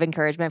word of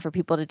encouragement for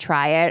people to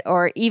try it?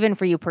 Or even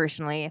for you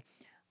personally,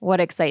 what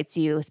excites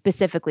you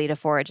specifically to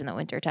forage in the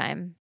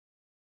wintertime?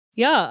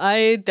 Yeah,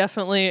 I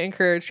definitely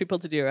encourage people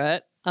to do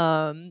it.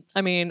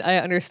 I mean, I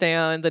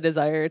understand the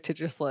desire to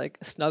just like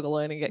snuggle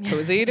in and get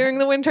cozy during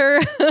the winter.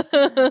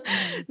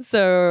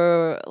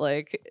 So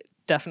like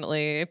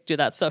definitely do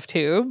that stuff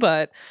too.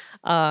 But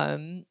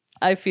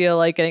I feel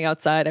like getting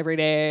outside every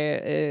day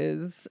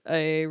is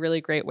a really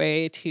great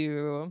way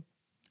to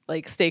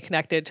like stay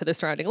connected to the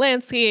surrounding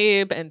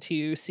landscape and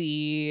to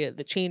see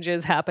the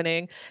changes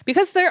happening,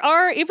 because there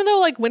are, even though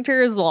like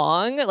winter is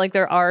long, like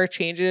there are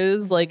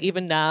changes, like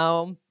even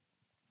now,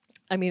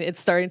 I mean,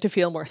 it's starting to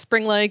feel more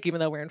spring-like, even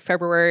though we're in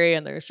February,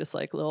 and there's just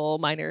like little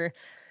minor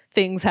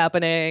things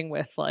happening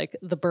with like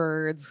the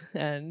birds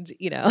and,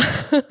 you know,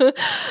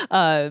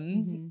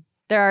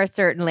 There are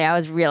certainly, I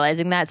was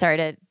realizing that,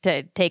 sorry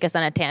to take us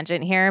on a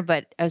tangent here,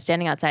 but I was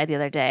standing outside the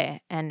other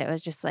day and it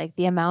was just like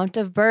the amount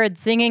of birds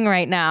singing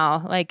right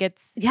now. Like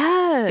it's,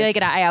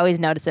 I always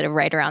notice it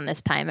right around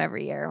this time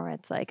every year where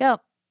it's like, oh,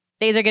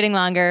 days are getting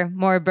longer,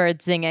 more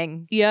birds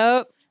singing.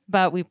 Yep.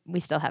 But we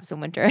still have some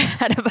winter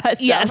ahead of us.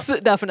 So. Yes,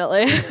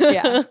 definitely.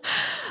 Yeah.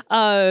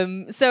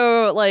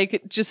 So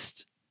like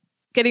just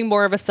getting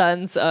more of a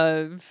sense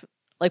of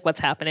like what's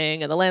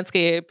happening in the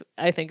landscape,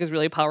 I think is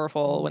really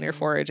powerful when you're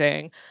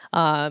foraging.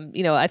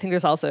 You know, I think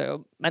there's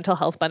also mental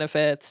health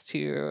benefits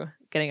to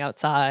getting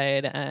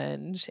outside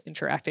and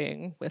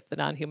interacting with the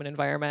non-human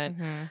environment.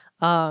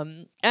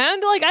 And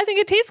like, I think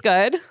it tastes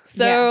good.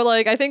 So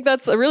like, I think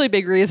that's a really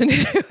big reason to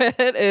do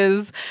it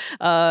is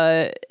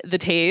the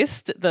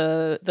taste,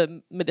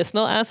 the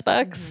medicinal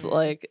aspects,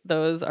 like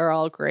those are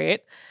all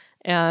great.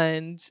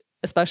 And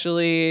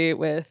especially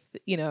with,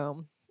 you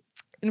know,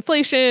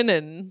 inflation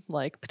and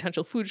like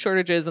potential food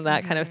shortages and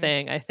that kind of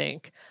thing, I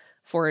think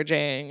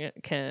foraging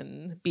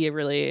can be a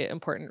really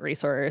important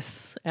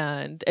resource.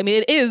 And I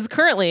mean, it is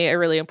currently a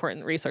really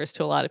important resource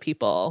to a lot of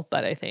people,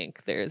 but I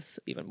think there's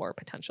even more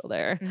potential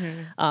there.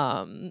 And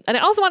I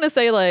also want to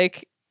say,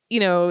 like, you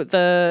know,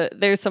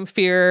 there's some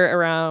fear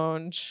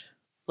around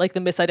like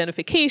the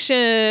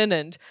misidentification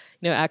and,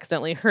 you know,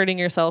 accidentally hurting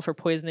yourself or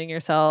poisoning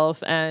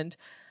yourself. And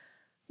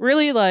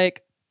really,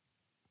 like,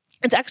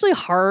 it's actually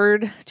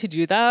hard to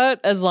do that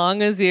as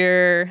long as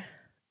you're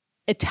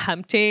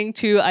attempting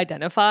to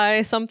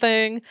identify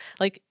something.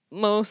 Like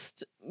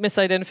most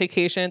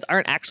misidentifications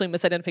aren't actually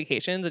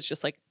misidentifications. It's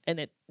just like,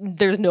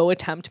 there's no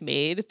attempt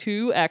made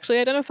to actually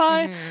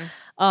identify.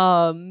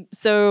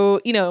 So,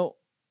 you know,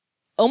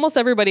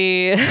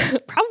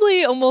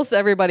 probably almost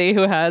everybody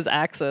who has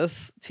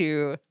access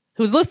to,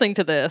 who's listening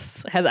to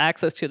this has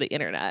access to the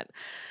internet.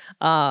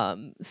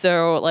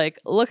 So like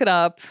look it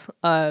up.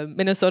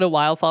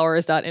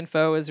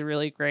 MinnesotaWildflowers.info is a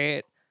really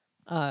great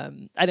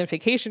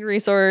identification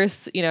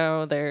resource. You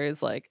know,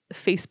 there's like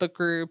Facebook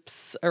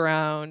groups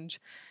around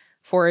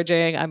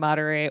foraging. I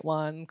moderate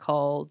one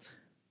called,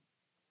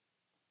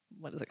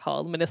 what is it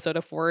called?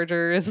 Minnesota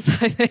Foragers,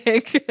 I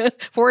think.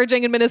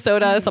 Foraging in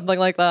Minnesota, something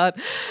like that.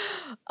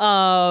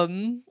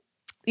 You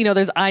know,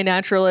 there's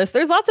iNaturalist.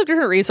 There's lots of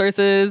different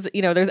resources.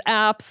 You know, there's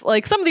apps.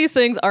 Like some of these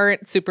things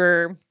aren't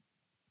super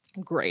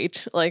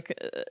great, like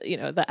you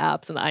know, the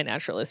apps and the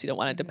iNaturalist you don't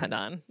want to depend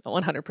on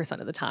 100%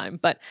 of the time,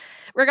 but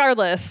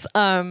regardless,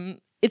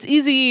 it's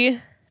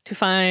easy to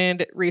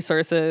find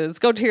resources.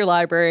 Go to your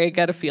library,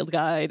 get a field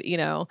guide. You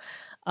know,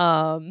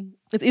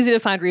 it's easy to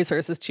find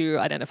resources to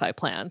identify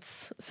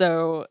plants.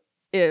 So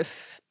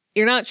if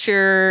you're not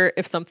sure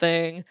if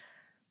something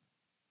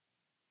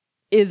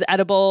is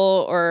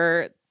edible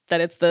or that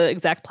it's the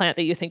exact plant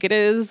that you think it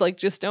is, like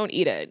just don't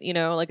eat it, you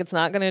know, like it's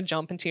not going to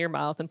jump into your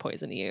mouth and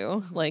poison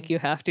you. Like you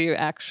have to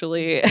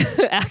actually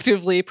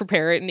actively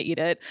prepare it and eat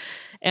it.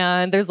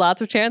 And there's lots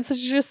of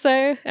chances to just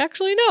say,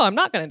 actually, no, I'm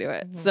not going to do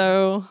it.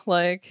 So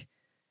like,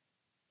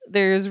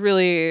 there's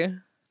really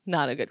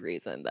not a good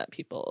reason that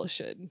people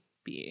should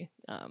be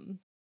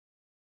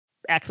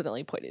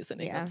accidentally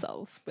poisoning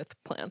themselves with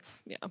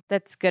plants. Yeah.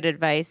 That's good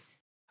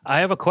advice. I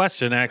have a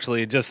question,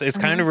 actually. Just it's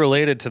kind of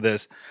related to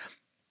this.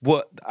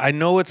 What I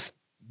know it's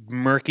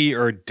murky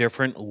or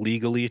different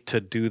legally to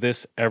do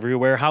this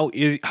everywhere. How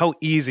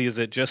easy is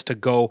it just to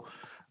go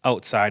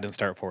outside and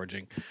start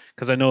foraging?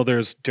 Because I know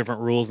there's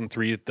different rules in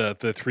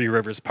the Three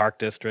Rivers Park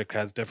District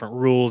has different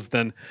rules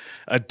than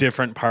a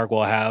different park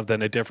will have,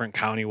 than a different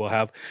county will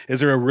have. Is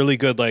there a really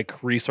good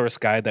like resource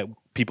guide that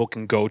people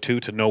can go to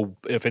know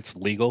if it's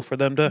legal for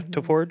them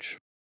to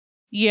forage?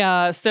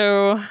 Yeah,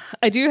 so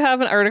I do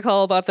have an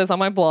article about this on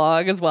my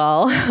blog as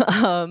well.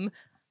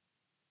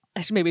 I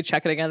should maybe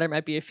check it again. There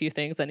might be a few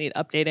things that need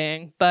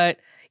updating. But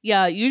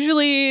yeah,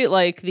 usually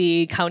like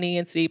the county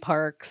and city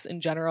parks in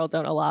general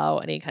don't allow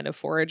any kind of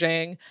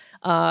foraging.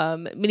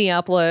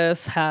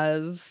 Minneapolis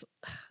has...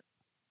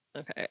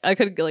 Okay, I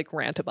could like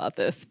rant about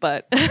this,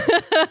 but...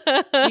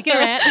 You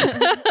can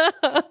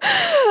rant.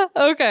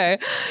 Okay.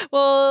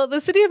 Well,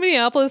 the city of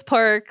Minneapolis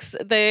parks,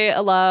 they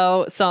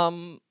allow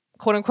some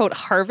quote unquote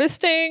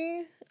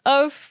harvesting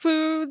of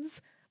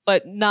foods,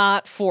 but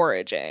not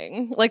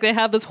foraging. Like they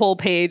have this whole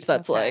page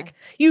that's like,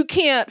 you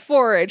can't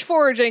forage.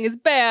 Foraging is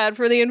bad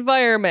for the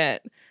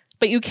environment,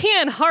 but you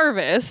can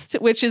harvest,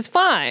 which is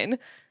fine.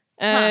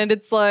 And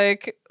it's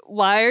like,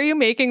 why are you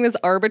making this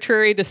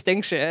arbitrary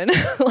distinction?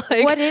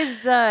 Like, what is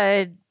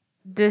the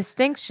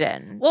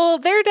distinction? well,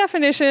 their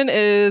definition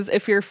is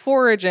if you're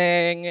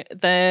foraging,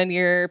 then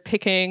you're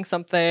picking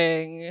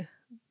something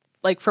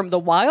like from the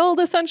wild,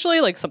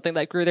 essentially, like something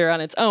that grew there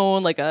on its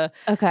own, like a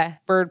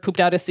bird pooped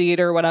out a seed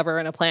or whatever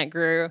and a plant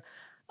grew.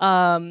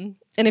 And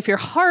if you're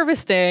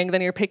harvesting,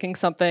 then you're picking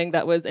something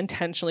that was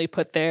intentionally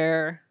put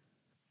there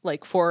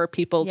like for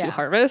people to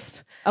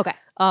harvest. Okay.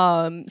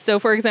 So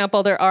for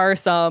example, there are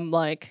some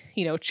like,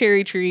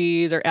 cherry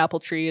trees or apple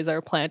trees that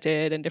are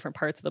planted in different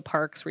parts of the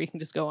parks where you can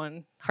just go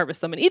and harvest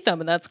them and eat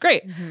them. And that's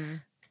great. Mm-hmm.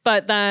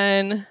 But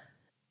then,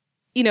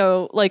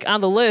 like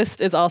on the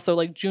list is also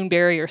like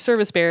Juneberry or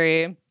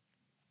serviceberry,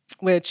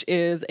 which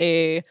is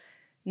a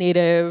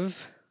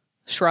native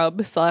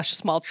shrub /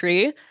 small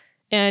tree.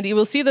 And you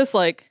will see this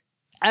like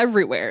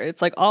everywhere.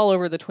 It's like all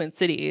over the Twin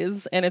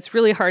Cities. And it's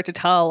really hard to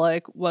tell,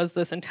 like, was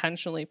this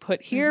intentionally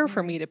put here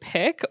for me to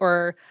pick,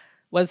 or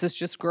was this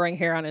just growing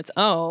here on its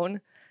own?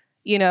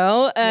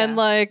 And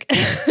like,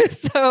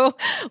 so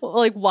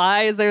like,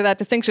 why is there that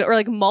distinction? Or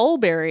like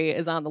mulberry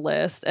is on the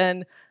list,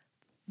 and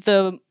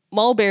the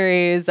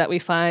mulberries that we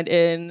find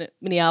in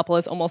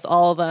Minneapolis, almost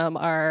all of them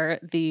are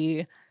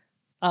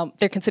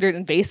they're considered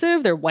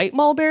invasive. They're white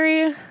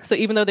mulberry. So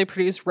even though they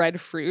produce red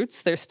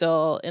fruits, they're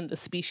still in the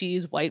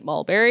species white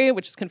mulberry,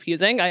 which is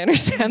confusing. I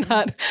understand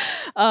that.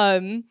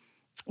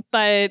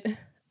 But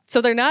so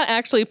they're not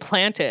actually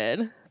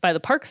planted by the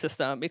park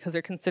system because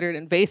they're considered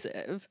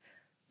invasive.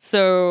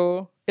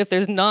 So if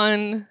there's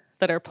none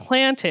that are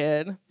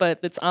planted, but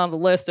it's on the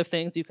list of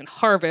things you can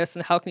harvest,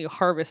 then how can you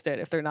harvest it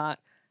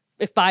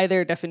if by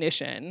their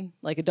definition,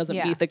 like it doesn't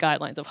meet the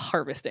guidelines of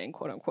harvesting,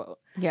 quote unquote.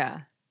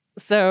 Yeah.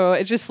 So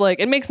it's just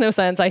like, it makes no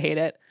sense. I hate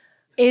it.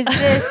 Is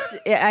this?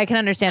 I can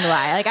understand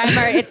why. Like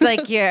it's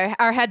like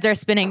our heads are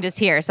spinning just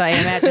here. So I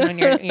imagine when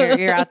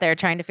you're out there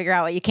trying to figure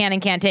out what you can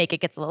and can't take, it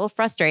gets a little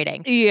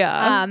frustrating.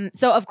 Yeah.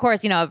 So of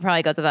course, it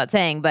probably goes without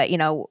saying, but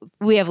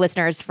we have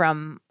listeners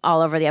from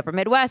all over the Upper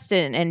Midwest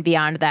and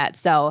beyond that.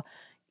 So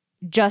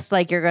just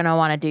like you're going to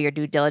want to do your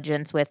due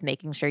diligence with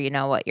making sure you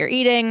know what you're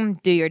eating,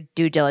 do your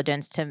due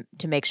diligence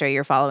to make sure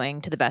you're following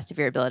to the best of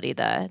your ability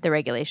the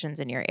regulations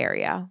in your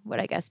area would,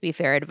 I guess, be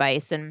fair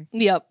advice. And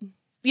yep.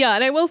 Yeah,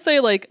 and I will say,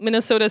 like,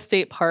 Minnesota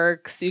state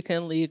parks, you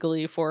can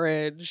legally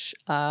forage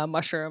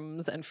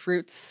mushrooms and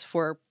fruits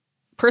for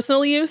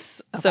personal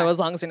use. Okay. So as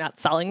long as you're not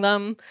selling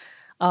them.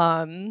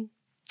 And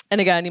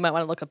again, you might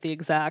want to look up the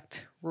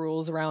exact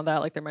rules around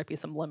that. Like there might be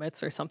some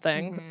limits or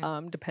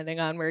something,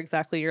 depending on where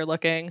exactly you're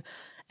looking.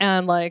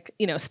 And like,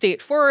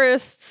 state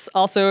forests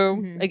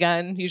also,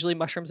 again, usually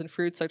mushrooms and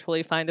fruits are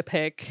totally fine to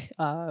pick.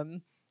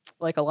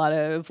 Like a lot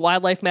of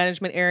wildlife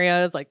management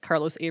areas, like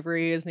Carlos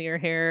Avery is near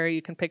here.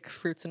 You can pick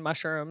fruits and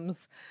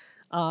mushrooms.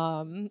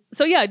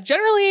 So yeah,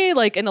 generally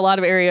like in a lot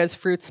of areas,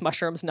 fruits,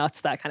 mushrooms,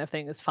 nuts, that kind of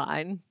thing is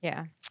fine.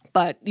 Yeah.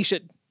 But you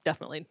should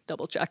definitely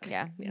double check.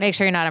 Yeah. Make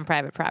sure you're not on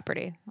private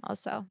property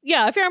also.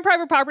 Yeah. If you're on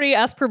private property,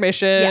 ask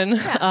permission.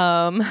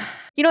 Yeah.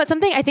 You know what?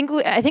 Something I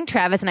think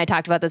Travis and I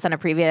talked about this on a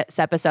previous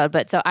episode,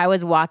 but so I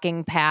was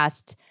walking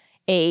past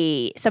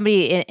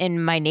somebody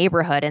in my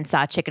neighborhood and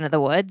saw chicken of the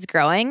woods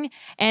growing,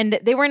 and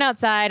they weren't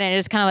outside, and I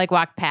just kind of like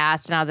walked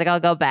past, and I was like, I'll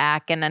go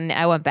back. And then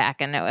I went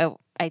back, and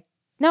it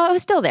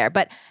was still there.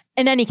 But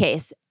in any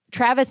case,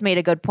 Travis made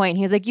a good point.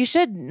 He was like, you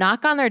should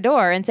knock on their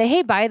door and say,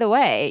 hey, by the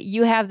way,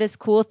 you have this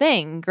cool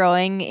thing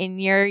growing in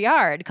your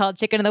yard called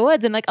chicken of the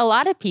woods. And like a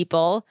lot of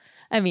people,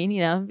 I mean,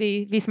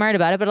 be smart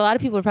about it, but a lot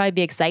of people would probably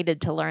be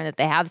excited to learn that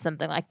they have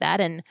something like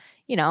that, and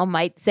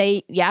might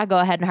say, yeah, go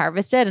ahead and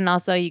harvest it. And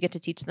also you get to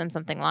teach them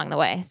something along the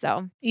way.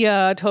 So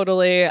yeah,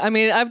 totally. I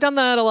mean, I've done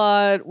that a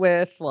lot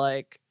with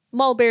like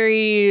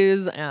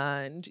mulberries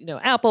and,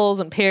 apples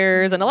and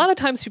pears. And a lot of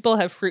times people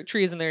have fruit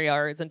trees in their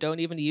yards and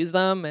don't even use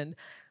them. And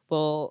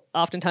we'll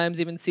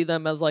oftentimes even see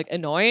them as like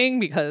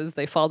annoying because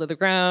they fall to the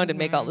ground and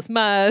make all this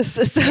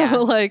mess.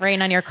 So like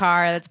rain on your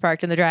car that's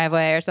parked in the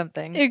driveway or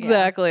something.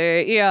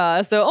 Exactly.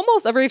 Yeah. So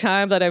almost every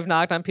time that I've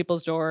knocked on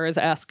people's doors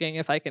asking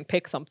if I can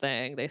pick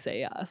something, they say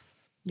yes.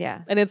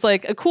 Yeah. And it's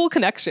like a cool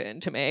connection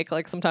to make.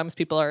 Like sometimes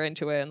people are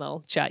into it and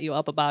they'll chat you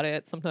up about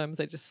it. Sometimes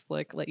they just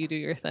like let you do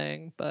your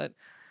thing. But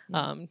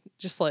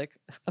just like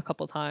a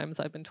couple times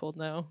I've been told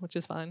no, which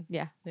is fine.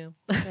 Yeah.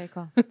 Very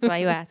cool. That's why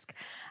you ask.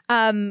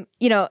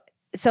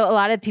 So a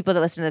lot of people that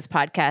listen to this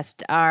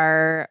podcast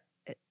are,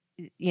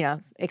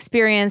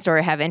 experienced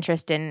or have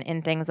interest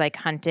in things like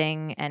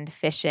hunting and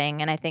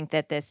fishing. And I think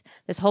that this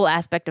whole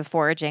aspect of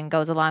foraging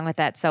goes along with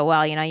that so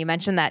well. You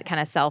mentioned that kind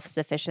of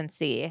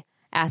self-sufficiency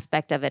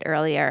aspect of it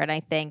earlier. And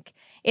I think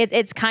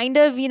it's kind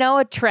of,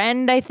 a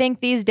trend, I think,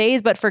 these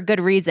days, but for good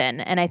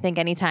reason. And I think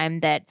anytime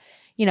that,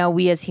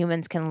 we as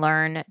humans can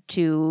learn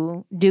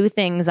to do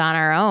things on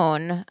our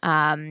own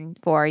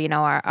for,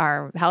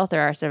 our health or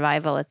our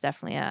survival, it's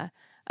definitely a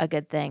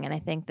good thing. And I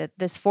think that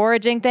this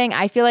foraging thing,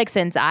 I feel like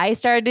since I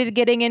started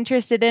getting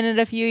interested in it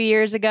a few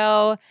years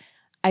ago,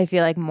 I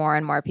feel like more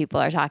and more people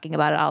are talking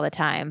about it all the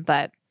time.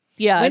 But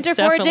yeah, winter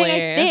foraging,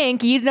 I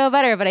think you'd know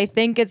better, but I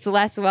think it's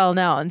less well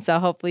known. So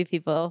hopefully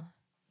people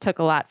took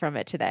a lot from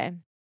it today.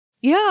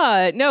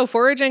 Yeah, no,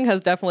 foraging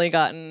has definitely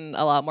gotten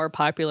a lot more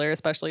popular,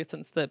 especially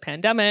since the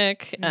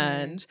pandemic.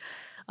 And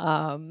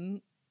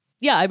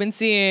yeah, I've been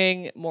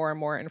seeing more and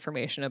more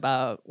information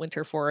about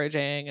winter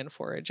foraging and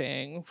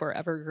foraging for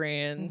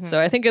evergreens.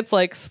 So I think it's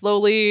like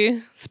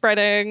slowly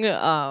spreading.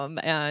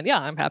 And yeah,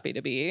 I'm happy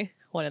to be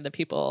one of the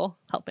people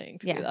helping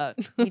to do that.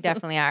 You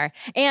definitely are.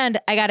 And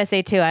I got to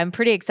say too, I'm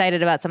pretty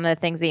excited about some of the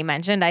things that you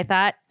mentioned. I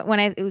thought when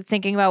I was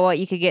thinking about what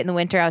you could get in the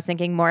winter, I was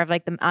thinking more of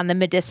like on the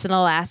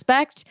medicinal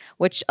aspect,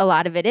 which a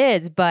lot of it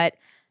is, but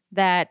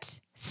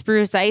that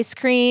spruce ice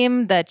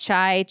cream, the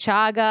chai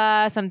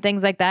chaga, some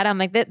things like that. I'm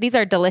like, these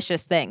are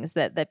delicious things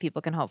that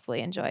people can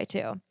hopefully enjoy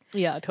too.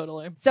 Yeah,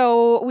 totally.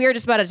 So we are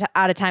just about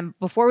out of time.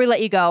 Before we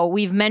let you go,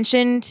 we've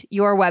mentioned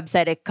your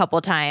website a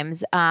couple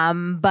times,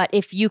 but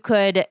if you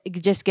could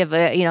just give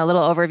a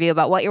little overview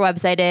about what your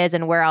website is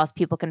and where else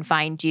people can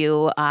find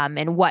you,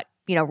 and what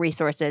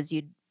resources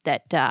you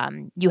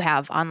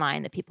have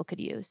online that people could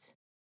use.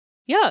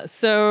 Yeah,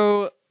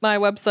 so my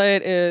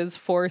website is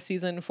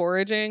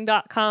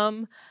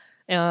fourseasonforaging.com.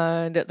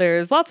 And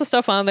there's lots of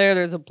stuff on there.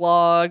 There's a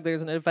blog,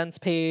 there's an events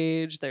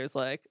page, there's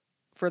like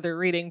further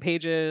reading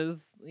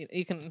pages.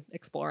 You can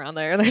explore on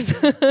there. There's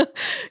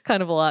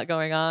kind of a lot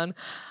going on.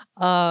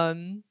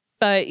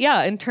 But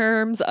yeah, in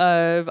terms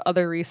of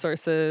other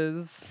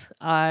resources,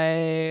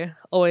 I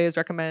always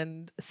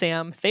recommend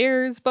Sam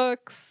Thayer's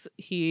books.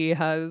 He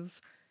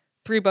has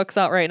 3 books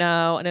out right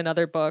now and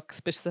another book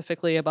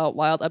specifically about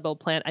wild edible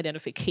plant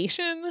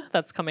identification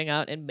that's coming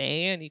out in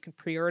May, and you can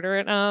pre-order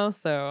it now.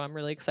 So I'm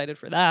really excited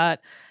for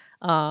that.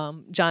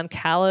 John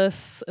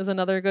Callis is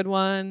another good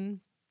one.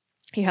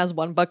 He has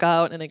 1 book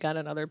out and again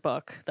another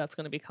book that's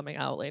going to be coming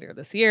out later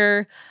this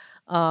year.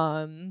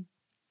 You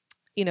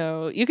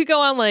could go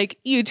on like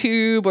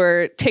YouTube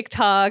or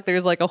TikTok.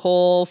 There's like a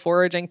whole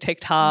foraging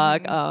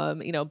TikTok.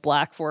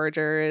 Black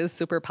Forager is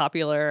super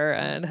popular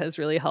and has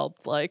really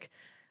helped like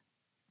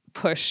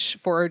push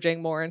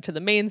foraging more into the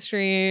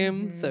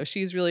mainstream. So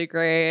she's really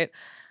great.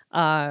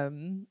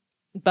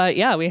 But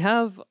yeah, we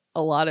have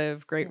a lot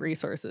of great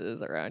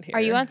resources around here.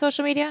 Are you on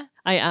social media?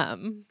 I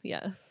am,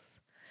 yes.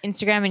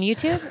 Instagram and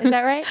YouTube, is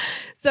that right?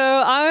 So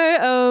I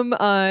am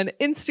on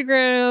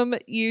Instagram,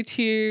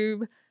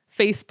 YouTube,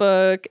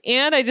 Facebook,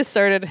 and I just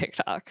started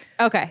TikTok.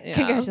 Okay, Yeah.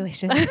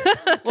 Congratulations.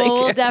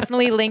 We'll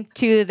definitely link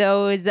to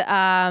those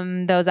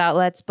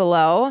outlets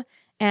below.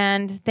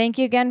 And thank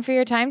you again for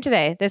your time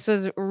today. This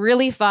was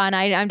really fun.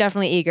 I'm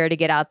definitely eager to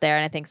get out there,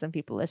 and I think some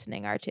people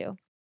listening are too.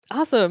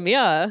 Awesome.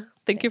 Yeah.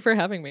 Thank you for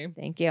having me.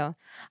 Thank you.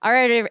 All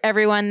right,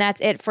 everyone. That's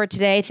it for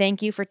today.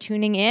 Thank you for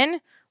tuning in.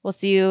 We'll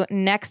see you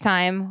next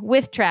time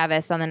with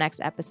Travis on the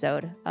next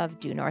episode of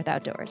Due North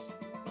Outdoors.